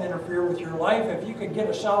won't interfere with your life. If you could get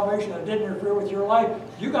a salvation that didn't interfere with your life,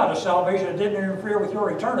 you got a salvation that didn't interfere with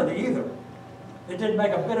your eternity either. It didn't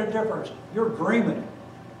make a bit of difference. You're dreaming.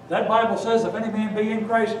 That Bible says, if any man be in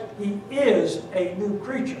Christ, he is a new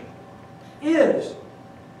creature. Is.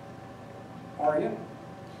 Are you?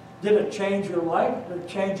 Did it change your life? Did it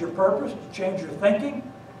change your purpose? Did it change your thinking?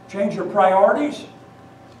 Change your priorities?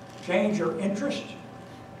 Change your interests?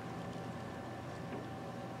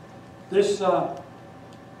 This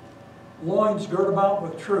loins girt about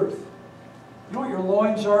with truth. You know what your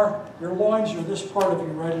loins are? Your loins are this part of you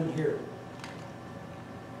right in here.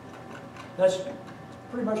 That's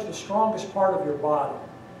pretty much the strongest part of your body.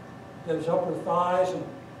 Those upper thighs and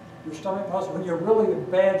your stomach muscle. When you're really in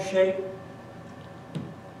bad shape,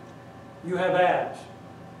 you have abs.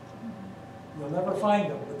 You'll never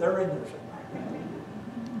find them, but they're in there somewhere.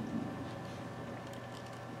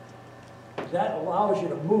 That allows you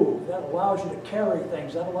to move. That allows you to carry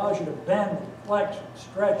things. That allows you to bend, and flex, and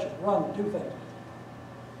stretch, and run, and do things.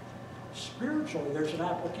 Spiritually, there's an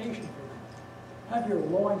application for that. Have your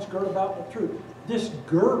loins girt about with truth. This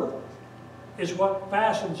girdle is what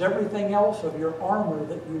fastens everything else of your armor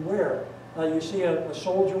that you wear. You see a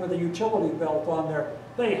soldier with a utility belt on there.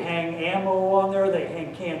 They hang ammo on there. They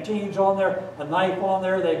hang canteens on there. A knife on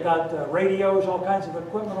there. They've got radios, all kinds of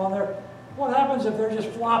equipment on there. What happens if they're just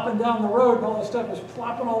flopping down the road and all this stuff is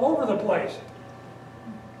flopping all over the place?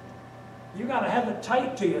 You got to have it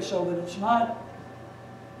tight to you so that it's not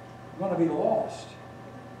going to be lost.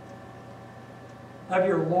 Have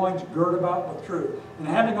your loins girt about with truth, and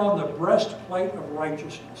having on the breastplate of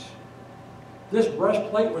righteousness. This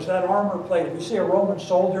breastplate was that armor plate. If you see a Roman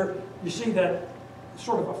soldier, you see that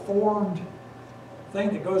sort of a formed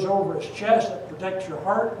thing that goes over his chest that protects your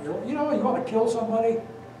heart. You know, you want to kill somebody,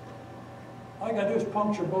 all you got to do is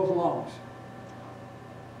puncture both lungs.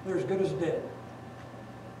 They're as good as dead.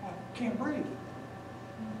 I can't breathe.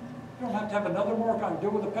 You don't have to have another mark on. Do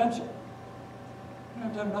it with a pencil. You don't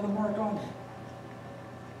have to have another mark on you.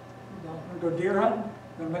 You're going to go deer hunting.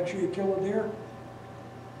 You're going to make sure you kill a deer.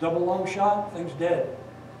 Double lung shot, thing's dead.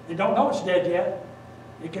 You don't know it's dead yet.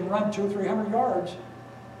 It can run 200 or 300 yards,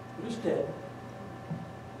 but it's dead.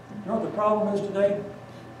 You know what the problem is today?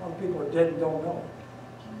 A lot of people are dead and don't know it.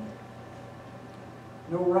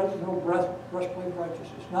 No breastplate of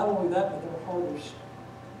righteousness. Not only that, but their heart is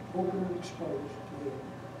open and exposed to you.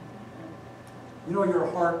 You know, your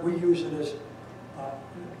heart, we use it as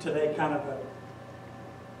today kind of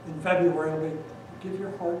in February, it'll be, give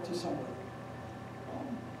your heart to somebody.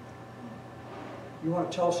 You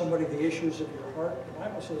want to tell somebody the issues of your heart? The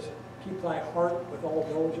Bible says, keep thy heart with all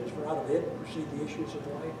diligence, for out of it proceed the issues of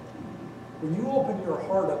life. When you open your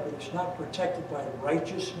heart up and it's not protected by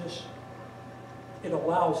righteousness, it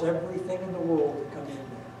allows everything in the world to come in there.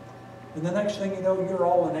 And the next thing you know, you're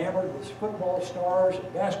all enamored with football stars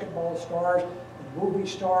and basketball stars and movie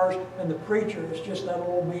stars, and the preacher is just that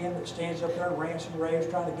old man that stands up there and rants and raves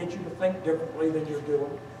trying to get you to think differently than you're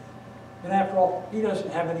doing. And after all, he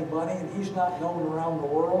doesn't have any money and he's not known around the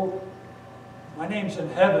world. My name's in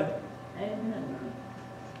heaven. Amen.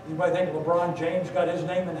 Anybody think LeBron James got his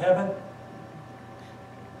name in heaven?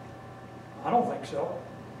 I don't think so.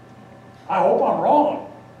 I hope I'm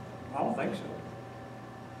wrong. I don't think so.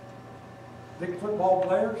 Big football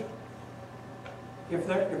players, if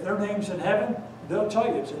their name's in heaven, they'll tell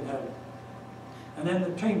you it's in heaven. And then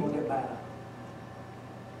the team will get mad.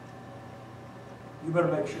 You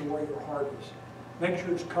better make sure where your heart is. Make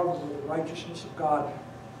sure it's covered with the righteousness of God.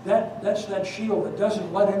 That's that shield that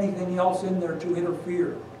doesn't let anything else in there to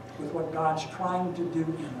interfere with what God's trying to do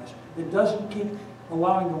in us. It doesn't keep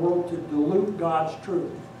allowing the world to dilute God's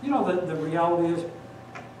truth. You know that the reality is,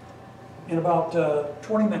 in about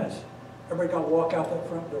 20 minutes, everybody got to walk out that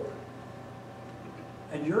front door.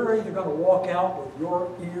 And you're either going to walk out with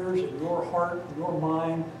your ears and your heart and your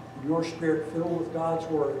mind and your spirit filled with God's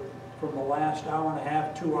Word from the last hour and a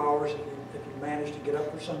half, 2 hours, if you manage to get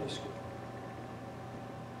up for Sunday school.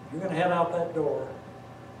 You're going to head out that door,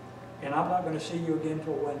 and I'm not going to see you again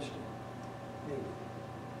until Wednesday, maybe.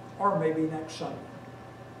 Or maybe next Sunday.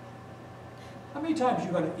 How many times are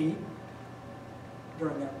you going to eat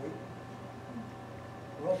during that week?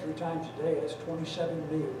 Well, 3 times a day, that's 27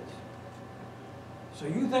 meals. So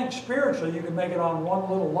you think spiritually you can make it on one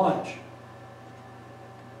little lunch,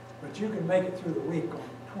 but you can make it through the week on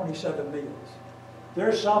 27 meals.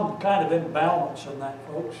 There's some kind of imbalance in that,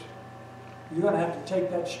 folks. You're going to have to take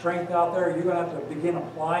that strength out there. You're going to have to begin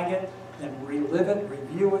applying it and relive it,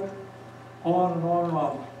 review it, on and on and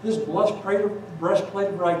on. This breastplate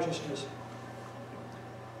of righteousness.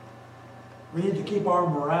 We need to keep our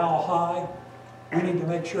morale high. We need to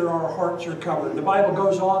make sure our hearts are covered. The Bible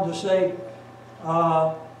goes on to say,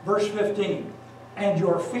 verse 15, and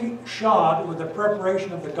your feet shod with the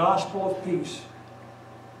preparation of the gospel of peace.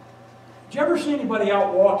 Did you ever see anybody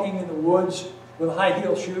out walking in the woods with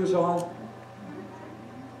high-heel shoes on?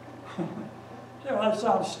 That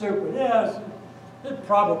sounds stupid. Yes, it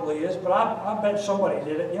probably is, but I bet somebody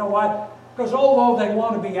did it. You know why? Because although they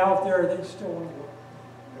want to be out there, they still want to look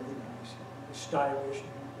really nice, stylish.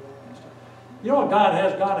 You know what God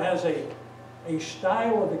has? God has a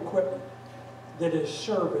style of equipment that is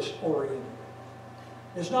service-oriented.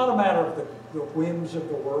 It's not a matter of the whims of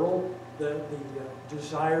the world, the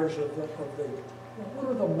desires of the what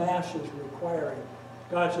are the masses requiring?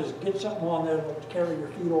 God says, get something on there that will carry your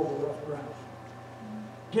feet over rough ground.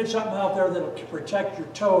 Get something out there that will protect your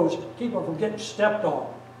toes, keep them from getting stepped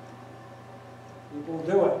on. People will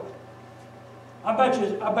do it. I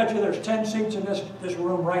bet you there's 10 seats in this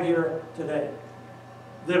room right here today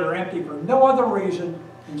that are empty for no other reason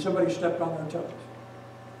than somebody stepped on their toes.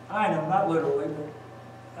 I know, not literally,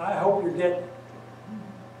 but I hope you're getting it.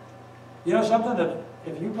 You know something? That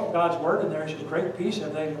if you put God's Word in there, it says, great peace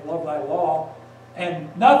have they that love thy law,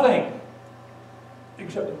 and nothing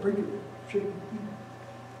except the preacher should,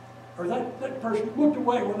 or that person looked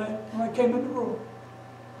away when I came in the room.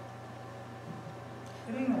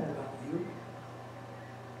 It ain't all about you.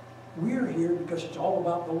 We're here because it's all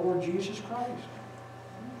about the Lord Jesus Christ.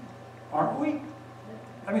 Aren't we?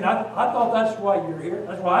 I mean, I thought that's why you're here.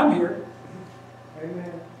 That's why I'm here.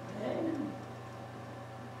 Amen. Amen.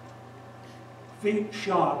 Feet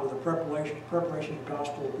shod with the preparation of the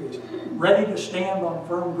gospel of peace. Ready to stand on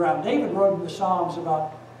firm ground. David wrote in the Psalms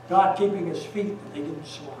about God keeping his feet that they didn't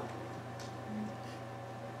slide.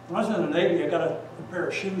 When I was in the Navy, I got a pair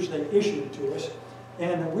of shoes they issued to us.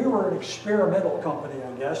 And we were an experimental company,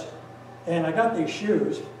 I guess. And I got these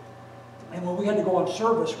shoes. And when we had to go on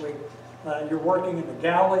service week, you're working in the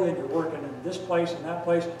galley and you're working in this place and that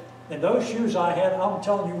place. And those shoes I had, I'm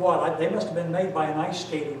telling you what, they must have been made by an ice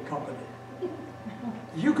skating company.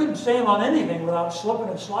 You couldn't stand on anything without slipping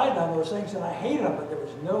and sliding on those things, and I hated them, but there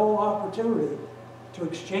was no opportunity to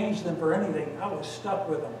exchange them for anything. I was stuck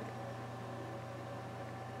with them.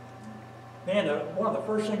 Man, one of the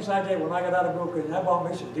first things I did when I got out of Boca is I bought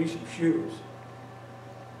me some decent shoes.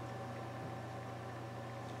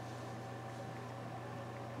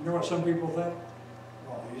 You know what some people think?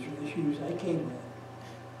 Well, these are the shoes I came with.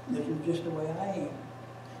 This is just the way I am.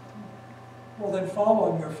 Well, then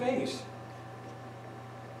fall on your face.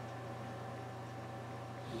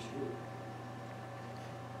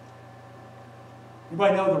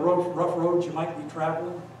 Anybody know the rough roads you might be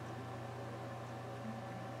traveling?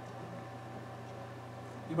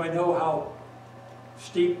 Anybody know how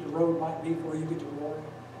steep the road might be before you get to glory?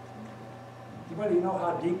 Anybody know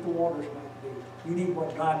how deep the waters might be? You need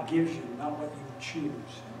what God gives you, not what you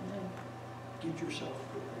choose. Get yourself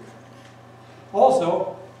prepared.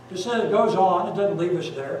 Also, just as it goes on, it doesn't leave us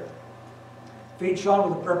there. Feed Sean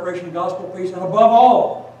with the preparation of gospel peace, and above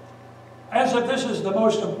all, as if this is the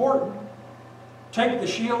most important, take the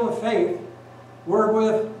shield of faith,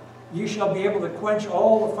 wherewith ye shall be able to quench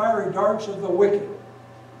all the fiery darts of the wicked.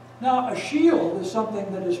 Now, a shield is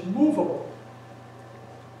something that is movable.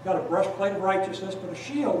 You've got a breastplate of righteousness, but a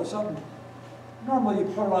shield is something, normally you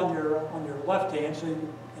put it on your left hand, so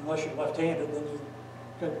unless you're left-handed, then you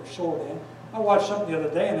got your sword in. I watched something the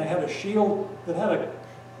other day, and they had a shield that had it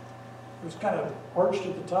was kind of arched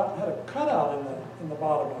at the top and had a cutout in the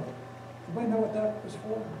bottom of it. Anybody know what that was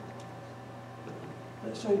for?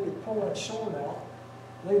 So you could pull that sword out,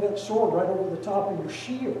 lay that sword right over the top of your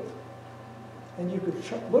shield, and you could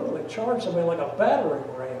literally charge somebody like a battering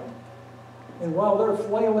ram. And while they're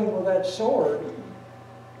flailing with that sword,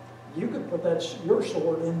 you could put your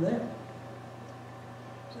sword in them.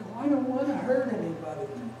 So I don't want to hurt anybody.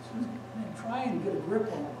 Man, try and get a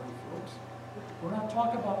grip on it, folks. We're not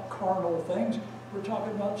talking about carnal things. We're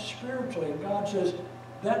talking about spiritually. And God says,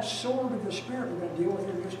 that sword of the Spirit we're going to deal with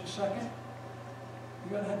here in just a second.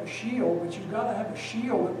 You've got to have a shield, but you've got to have a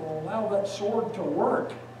shield that will allow that sword to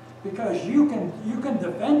work. Because you can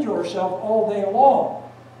defend yourself all day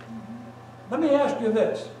long. Let me ask you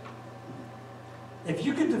this. If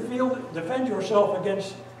you can defend yourself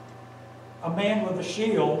against a man with a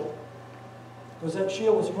shield, because that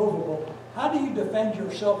shield is movable, how do you defend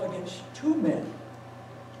yourself against two men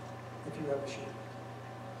if you have a shield?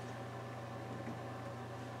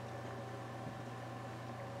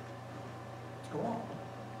 Let's go on.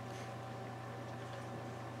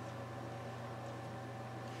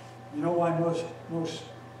 You know why most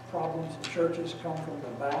problems in churches come from the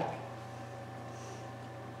back?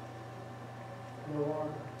 No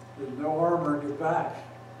armor. There's no armor in your back.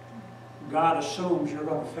 God assumes you're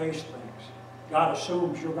going to face things. God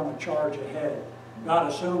assumes you're going to charge ahead.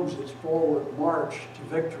 God assumes it's forward march to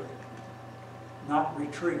victory, not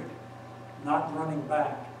retreat, not running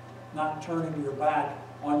back, not turning your back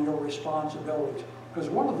on your responsibilities. Because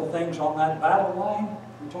one of the things on that battle line,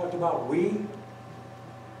 we talked about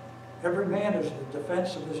every man is the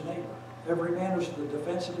defense of his neighbor. Every man is the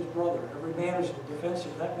defense of his brother. Every man is the defense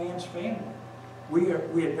of that man's family. We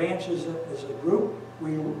advance as a group.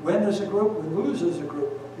 We win as a group. We lose as a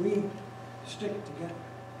group. But we stick together.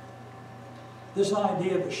 This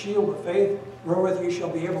idea of the shield of faith, wherewith you shall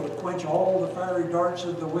be able to quench all the fiery darts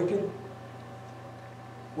of the wicked.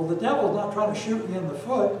 Well, the devil's not trying to shoot you in the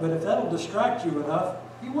foot, but if that'll distract you enough,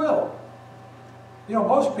 he will. You know,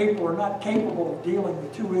 most people are not capable of dealing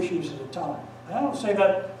with two issues at a time. And I don't say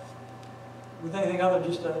that with anything other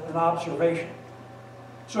than just an observation.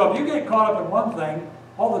 So if you get caught up in one thing,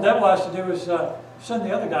 all the devil has to do is send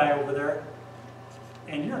the other guy over there,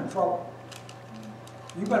 and you're in trouble.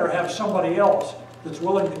 You better have somebody else that's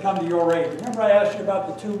willing to come to your aid. Remember I asked you about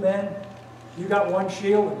the two men? You got one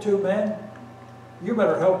shield and two men? You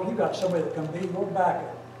better hope you got somebody that can be your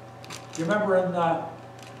backup. You remember in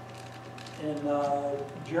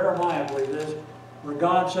Jeremiah, I believe it is, where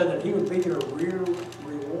God said that he would be your rear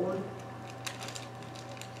reward?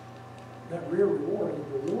 That rear reward,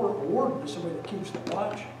 the reward is somebody that keeps the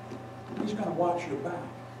watch. He's going to watch your back.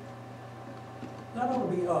 That ought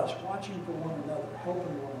to be us, watching for one another,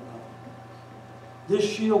 helping one another. This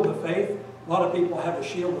shield of faith, a lot of people have a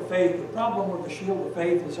shield of faith. The problem with the shield of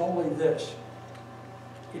faith is only this.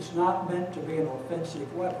 It's not meant to be an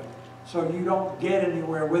offensive weapon. So you don't get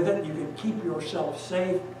anywhere with it. You can keep yourself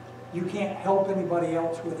safe. You can't help anybody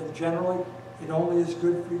else with it generally. It only is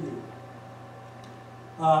good for you.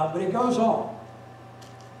 But it goes on.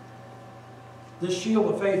 This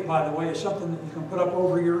shield of faith, by the way, is something that you can put up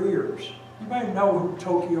over your ears. Anybody know who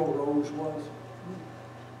Tokyo Rose was?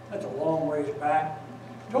 That's a long ways back.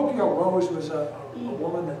 Tokyo Rose was a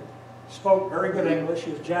woman that spoke very good English.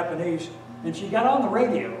 She was Japanese. And she got on the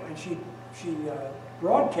radio and she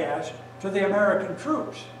broadcast to the American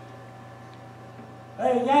troops.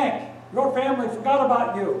 Hey, Yank, your family forgot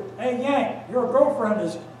about you. Hey, Yank, your girlfriend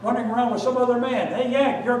is running around with some other man. Hey,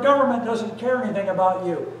 Yank, your government doesn't care anything about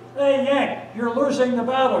you. Hey, Yank, you're losing the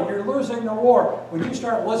battle. You're losing the war. When you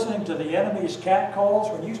start listening to the enemy's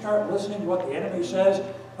catcalls, when you start listening to what the enemy says,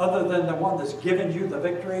 other than the one that's given you the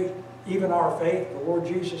victory, even our faith, the Lord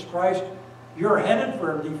Jesus Christ, you're headed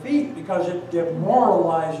for a defeat because it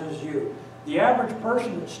demoralizes you. The average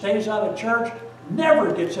person that stays out of church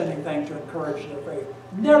never gets anything to encourage their faith,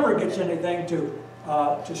 never gets anything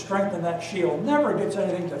to strengthen that shield, never gets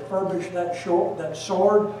anything to furbish that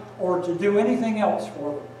sword or to do anything else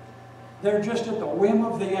for them. They're just at the whim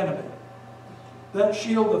of the enemy. That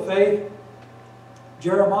shield of faith,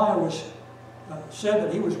 Jeremiah said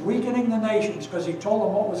that he was weakening the nations because he told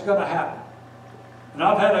them what was going to happen. And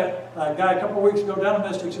I've had a guy a couple of weeks ago down in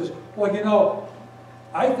Mystic says, well, you know,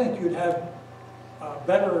 I think you'd have a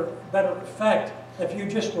better effect if you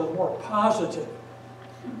just were more positive.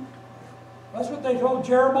 That's what they told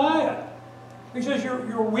Jeremiah. He says,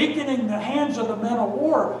 you're weakening the hands of the men of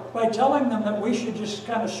war by telling them that we should just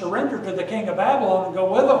kind of surrender to the king of Babylon and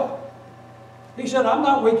go with them. He said, I'm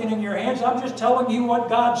not weakening your hands. I'm just telling you what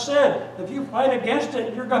God said. If you fight against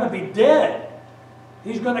it, you're going to be dead.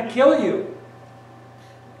 He's going to kill you.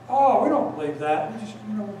 Oh, we don't believe that.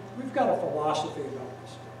 We've got a philosophy about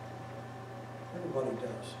this. Everybody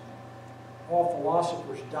does. All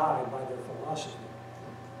philosophers die by their philosophy.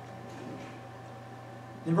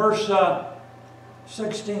 In verse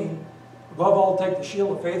 16, above all, take the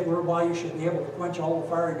shield of faith, whereby you should be able to quench all the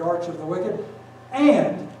fiery darts of the wicked,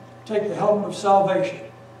 and take the helmet of salvation.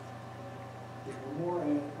 There's one more,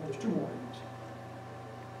 and there's two more.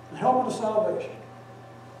 The helmet of salvation.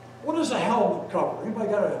 What does a helmet cover?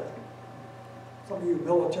 Anybody got some of you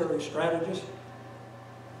military strategists?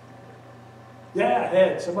 Yeah,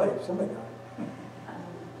 head. Somebody got it.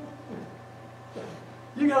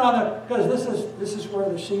 You get on it because this is where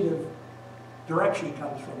the seat of direction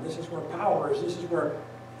comes from. This is where power is. This is where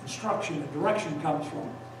instruction and direction comes from.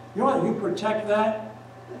 You know what? You protect that.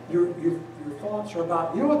 Your thoughts are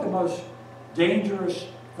about. You know what the most dangerous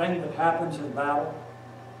thing that happens in battle?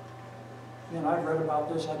 And I've read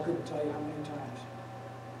about this. I couldn't tell you how many times.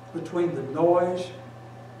 Between the noise,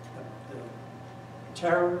 the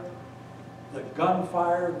terror, the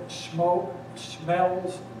gunfire, the smoke, the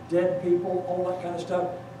smells, the dead people, all that kind of stuff,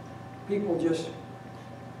 people just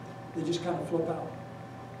kind of flip out.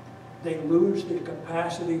 They lose the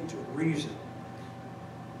capacity to reason.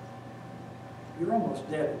 You're almost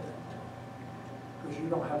dead at that time because you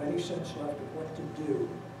don't have any sense left of what to do.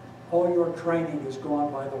 All your training is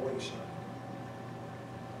gone by the wayside.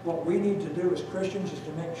 What we need to do as Christians is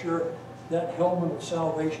to make sure that helmet of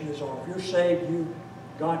salvation is on. If you're saved,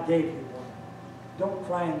 God gave you one. Don't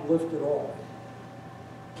try and lift it off.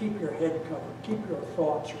 Keep your head covered. Keep your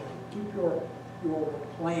thoughts right. Keep your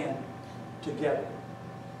plan together.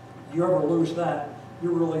 You ever lose that,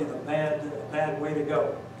 you're really in a bad way to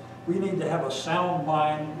go. We need to have a sound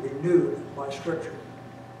mind renewed by Scripture.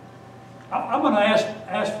 I'm going to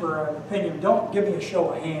ask for an opinion. Don't give me a show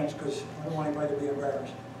of hands because I don't want anybody to be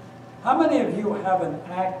embarrassed. How many of you have an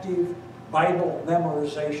active Bible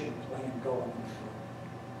memorization plan going?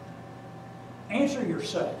 Answer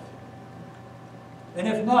yourself. And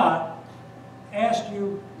if not, ask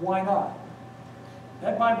you why not.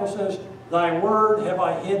 That Bible says, thy word have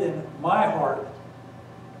I hid in my heart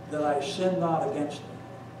that I sin not against thee.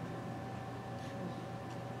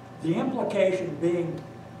 The implication being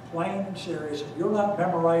plain and serious, if you're not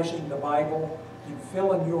memorizing the Bible and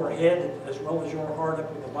filling your head as well as your heart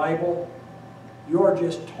up with the Bible, you're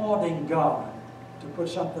just taunting God to put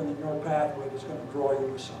something in your pathway that's going to draw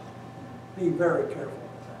you aside. Be very careful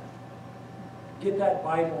with that. Get that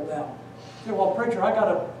Bible down. Say, well, preacher, I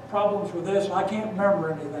got problems with this. I can't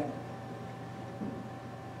remember anything.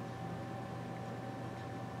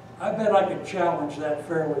 I bet I could challenge that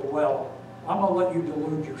fairly well. I'm going to let you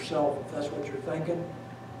delude yourself if that's what you're thinking.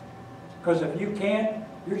 Because if you can't,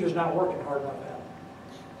 you're just not working hard enough at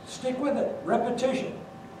it. Stick with it. Repetition.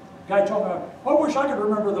 Guy told me, I wish I could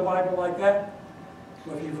remember the Bible like that.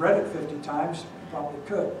 Well, if you've read it 50 times, you probably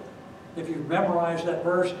could. If you've memorized that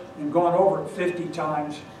verse and gone over it 50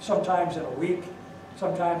 times, sometimes in a week,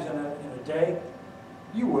 sometimes in a day,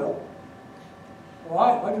 you will.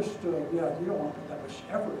 Well, I just, you don't want to put that much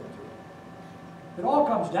effort into it. It all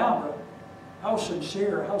comes down to how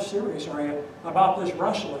sincere, how serious are you about this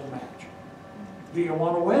wrestling match? Do you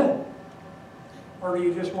want to win? Or do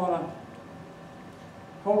you just want to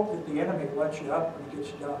hope that the enemy lets you up and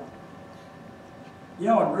gets you done? You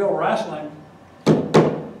know, in real wrestling,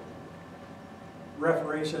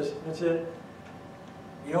 referee says, that's it.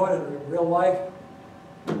 You know what, in real life,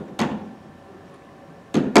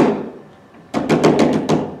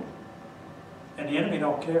 and the enemy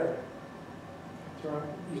don't care. That's right.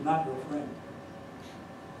 He's not your friend.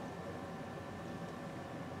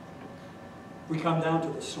 We come down to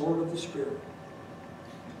the sword of the Spirit.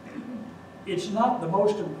 It's not the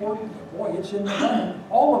most important, but boy, it's in the running.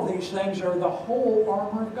 All of these things are the whole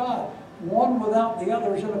armor of God. One without the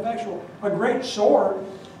other is ineffectual. A great sword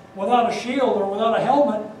without a shield or without a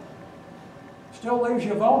helmet still leaves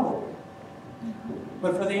you vulnerable.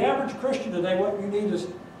 But for the average Christian today, what you need is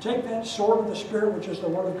take that sword of the Spirit, which is the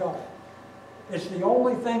Word of God. It's the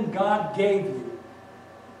only thing God gave you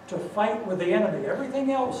to fight with the enemy.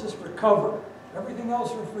 Everything else is for cover. Everything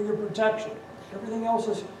else is for your protection. Everything else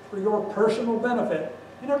is for your personal benefit.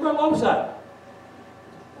 And everyone loves that.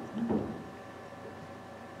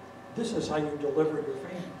 This is how you deliver your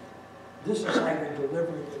family. This is how you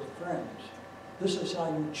deliver your friends. This is how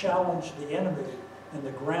you challenge the enemy and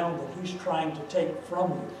the ground that he's trying to take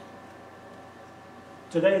from you.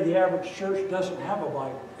 Today, the average church doesn't have a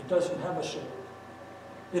Bible. It doesn't have a sword.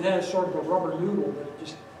 It has sort of a rubber noodle that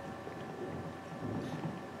just...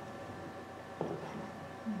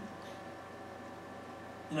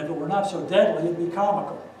 And if it were not so deadly, it'd be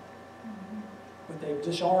comical. But they've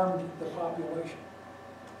disarmed the population.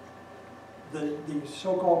 The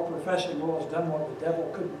so-called professing world has done what the devil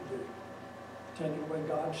couldn't do. Taken away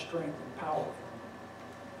God's strength and power from them.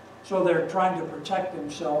 So they're trying to protect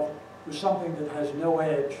themselves with something that has no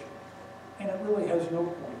edge. And it really has no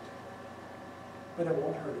point. But it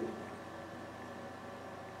won't hurt anybody.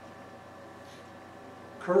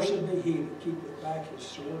 Cursed be he that keepeth back his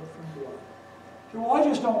sword from blood. So, well, I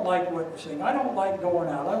just don't like witnessing. I don't like going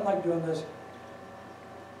out. I don't like doing this.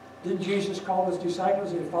 Didn't Jesus call his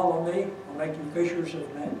disciples, if you follow me, I'll make you fishers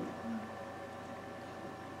of men?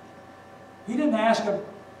 He didn't ask them,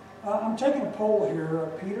 I'm taking a poll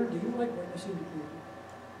here, Peter, do you like witnessing to people?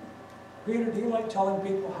 Peter, do you like telling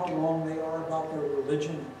people how wrong they are about their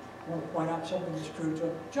religion? I want to point out something that's true to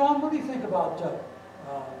them. John, what do you think about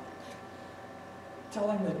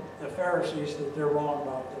telling the Pharisees that they're wrong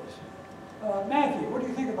about this? Matthew, what do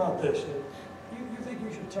you think about this? You think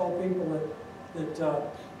you should tell people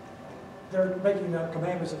that they're making the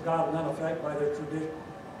commandments of God none effect by their tradition?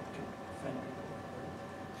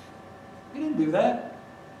 He didn't do that.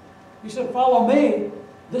 He said, follow me.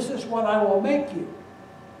 This is what I will make you.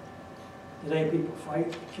 Today people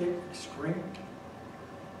fight, kick, scream.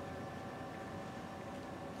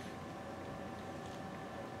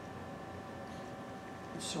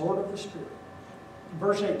 The sword of the Spirit.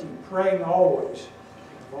 Verse 18, praying always,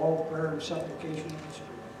 with all prayer and supplication in the Spirit,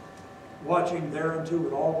 watching thereunto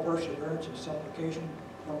with all perseverance and supplication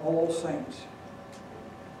for all saints.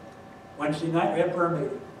 Wednesday night we had prayer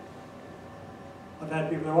meeting. I've had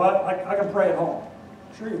people say, well, I can pray at home.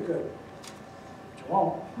 Sure you could, but you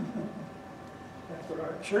won't. That's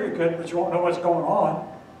right. Sure you could, but you won't know what's going on.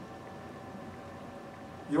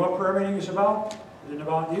 You know what prayer meeting is about? It isn't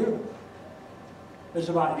about you. It's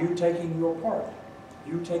about you taking your part.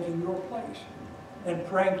 You taking your place and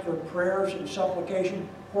praying for prayers and supplication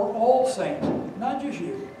for all saints, not just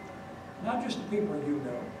you, not just the people you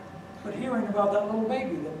know, but hearing about that little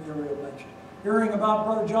baby that Muriel mentioned, hearing about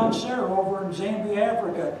Brother John Serra over in Zambia,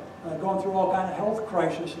 Africa, going through all kind of health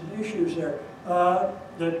crisis and issues there,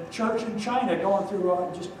 the church in China going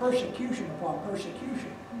through just persecution upon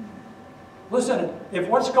persecution. Listen, if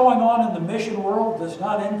what's going on in the mission world does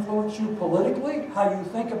not influence you politically, how you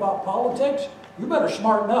think about politics, you better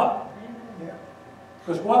smarten up.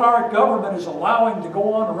 Because what our government is allowing to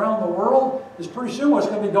go on around the world is pretty soon what's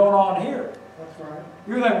going to be going on here. That's right.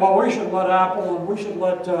 You think, well, we should let Apple and we should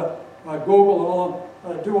let Google and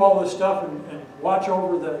all do all this stuff and watch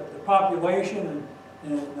over the population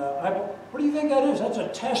and Apple. What do you think that is? That's a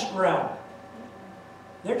test ground.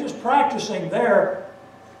 They're just practicing there.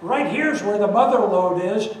 Right here's where the mother lode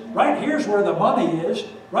is. Right here's where the money is.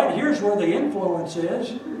 Right here's where the influence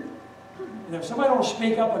is. And if somebody don't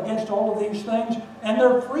speak up against all of these things, and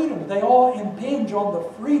their freedom, they all impinge on the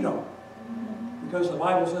freedom. Because the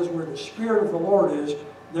Bible says where the Spirit of the Lord is,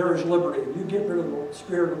 there is liberty. If you get rid of the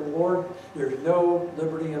Spirit of the Lord, there's no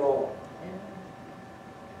liberty at all.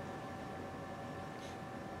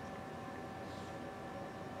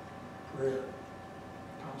 Prayer.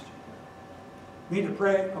 Constant prayer. We need to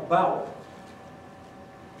pray about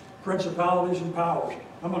principalities and powers.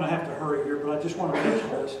 I'm going to have to hurry here, but I just want to mention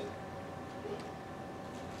this.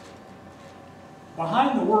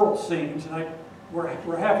 Behind the world scenes, and we're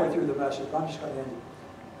halfway through the message, but I'm just going to end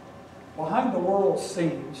it. Behind the world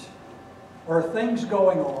scenes are things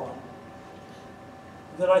going on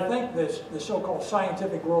that I think the so-called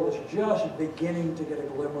scientific world is just beginning to get a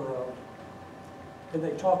glimmer of. And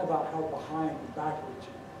they talk about how behind and backwards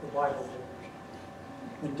the Bible is.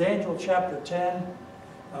 In Daniel chapter 10,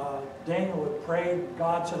 Daniel had prayed.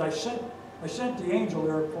 God said, I sent the angel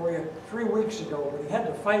there for you 3 weeks ago, but he had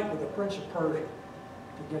to fight with the prince of Persia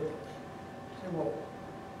to get there. I said, well,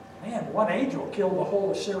 man, one angel killed the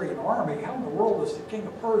whole Assyrian army. How in the world is the king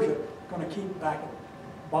of Persia going to keep back?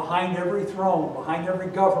 Behind every throne, behind every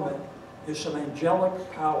government, is some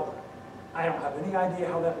angelic power. I don't have any idea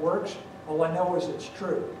how that works. All I know is it's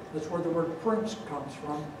true. That's where the word prince comes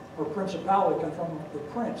from, or principality comes from, the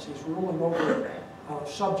prince. He's ruling over a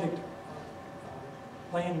subject,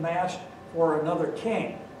 laying mass for another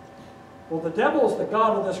king. Well, the devil is the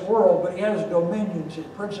god of this world, but he has dominions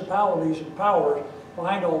and principalities and powers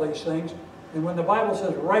behind all these things. And when the Bible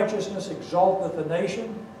says righteousness exalteth a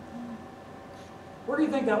nation, where do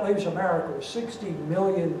you think that leaves America with 60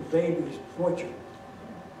 million babies butchered,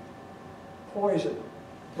 poisoned,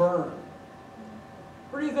 burned?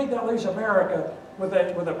 Where do you think that leaves America with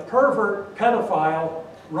a pervert pedophile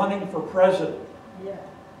running for president? Yeah.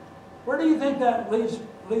 Where do you think that leads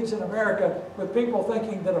in America with people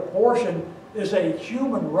thinking that abortion is a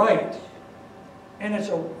human right and it's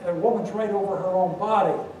a woman's right over her own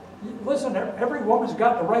body? Listen, every woman's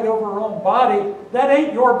got the right over her own body. That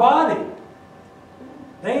ain't your body.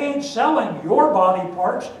 They ain't selling your body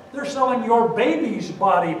parts. They're selling your baby's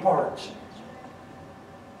body parts.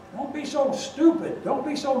 Don't be so stupid. Don't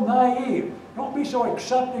be so naive. Don't be so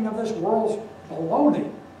accepting of this world's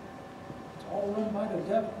baloney. It's all run by the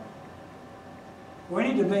devil. We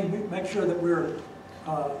need to make sure that we're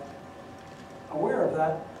aware of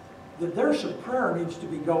that there's some prayer needs to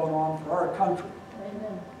be going on for our country.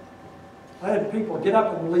 Amen. I had people get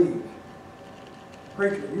up and leave.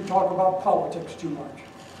 Preacher, you talk about politics too much.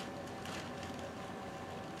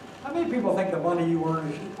 How many people think the money you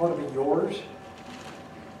earn ought to be yours?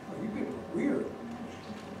 Well, you people are weird.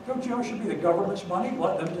 Don't you know it should be the government's money?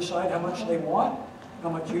 Let them decide how much they want, how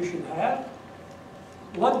much you should have.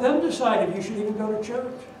 Let them decide if you should even go to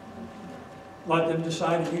church. Let them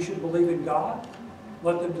decide if you should believe in God.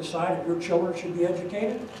 Let them decide if your children should be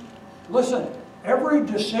educated. Listen, every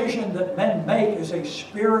decision that men make is a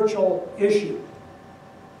spiritual issue.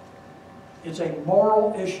 It's a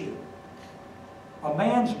moral issue. A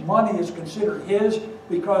man's money is considered his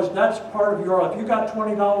because that's part of your life. If you got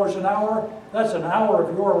 $20 an hour, that's an hour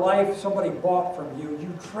of your life somebody bought from you.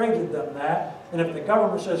 You traded them that. And if the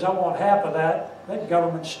government says, I want half of that, that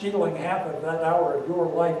government's stealing half of that hour of your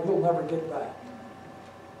life you'll never get back.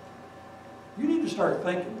 You need to start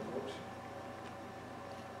thinking, folks.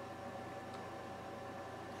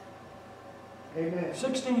 Amen.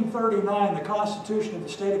 1639, the Constitution of the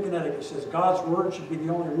state of Connecticut says God's word should be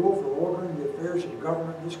the only rule for ordering the affairs of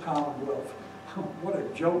government in this commonwealth. What a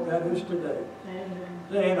joke that is today. Amen.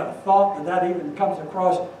 There ain't a thought that even comes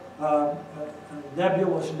across a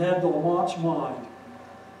nebulous Ned Lamont's mind.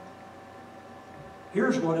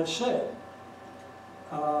 Here's what it said.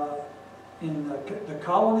 In the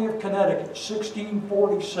colony of Connecticut,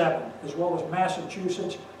 1647, as well as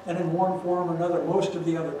Massachusetts, and in one form or another, most of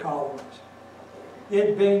the other colonies.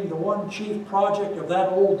 It being the one chief project of that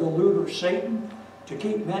old deluder Satan, to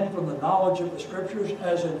keep men from the knowledge of the Scriptures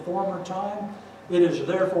as in former time, it is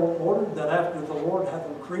therefore ordered that after the Lord hath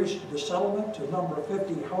increased the settlement to the number of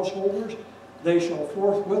 50 householders, they shall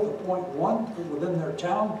forthwith appoint one within their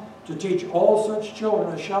town to teach all such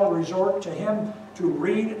children as shall resort to him to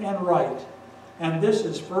read and write. And this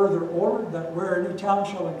is further ordered that where any town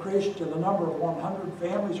shall increase to the number of 100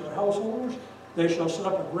 families or householders, they shall set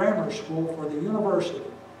up a grammar school for the university.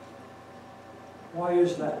 Why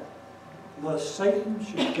is that? Lest Satan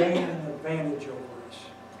should gain an advantage over us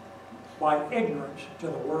by ignorance to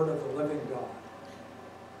the word of the living God.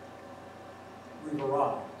 We've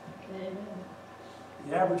arrived. Amen.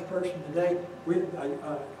 The average person today,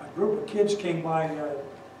 a group of kids came by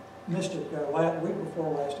Mystic week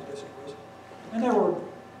before last, I guess it was, and they were,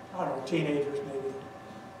 I don't know, teenagers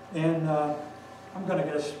maybe, and I'm going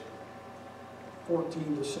to guess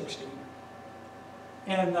 14 to 16,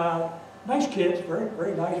 and nice kids, very,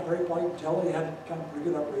 very nice, very polite, intelligent, had kind of pretty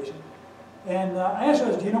good upbringing, and I asked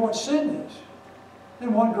them, do you know what sin is?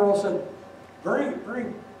 And one girl said, very,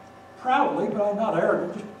 very proudly, but I'm not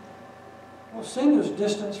arrogant, just, well, sin is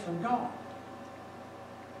distance from God.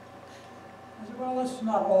 I said, well, that's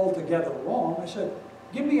not altogether wrong. I said,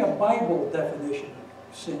 give me a Bible definition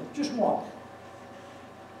of sin, just one.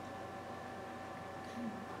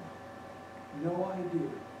 No idea.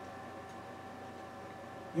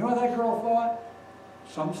 You know what that girl thought?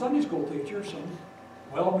 Some Sunday school teacher, some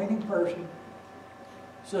well-meaning person,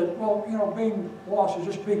 said, well, you know, being lost is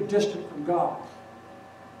just being distant from God.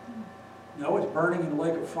 No, it's burning in a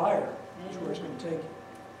lake of fire. That's where it's going to take you.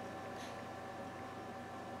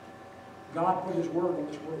 God put His word in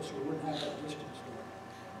this world so we wouldn't have that distance there.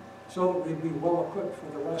 So that we'd be well equipped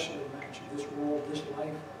for the wrestling match of this world, this life,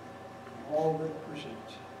 and all that it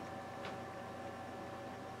presents.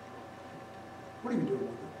 What are you doing with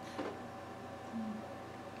it?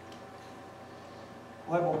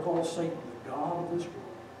 The Bible calls Satan the god of this world,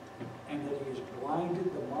 and that he has blinded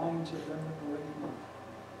the minds of them that believe not,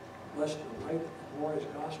 lest the light of the glorious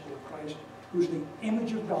gospel of Christ, who's the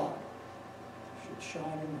image of God, should shine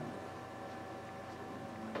in them.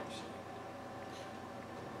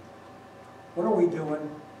 What are we doing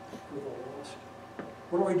for the lost?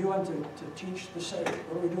 What are we doing to teach the saved?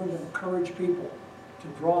 What are we doing to encourage people to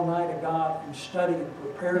draw nigh to God and study and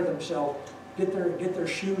prepare themselves, get their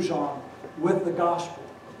shoes on with the gospel,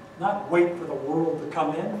 not wait for the world to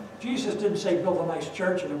come in? Jesus didn't say build a nice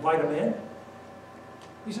church and invite them in.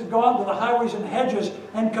 He said go out to the highways and hedges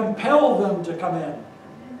and compel them to come in,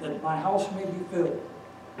 that my house may be filled.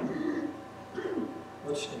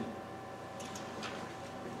 Let's stand.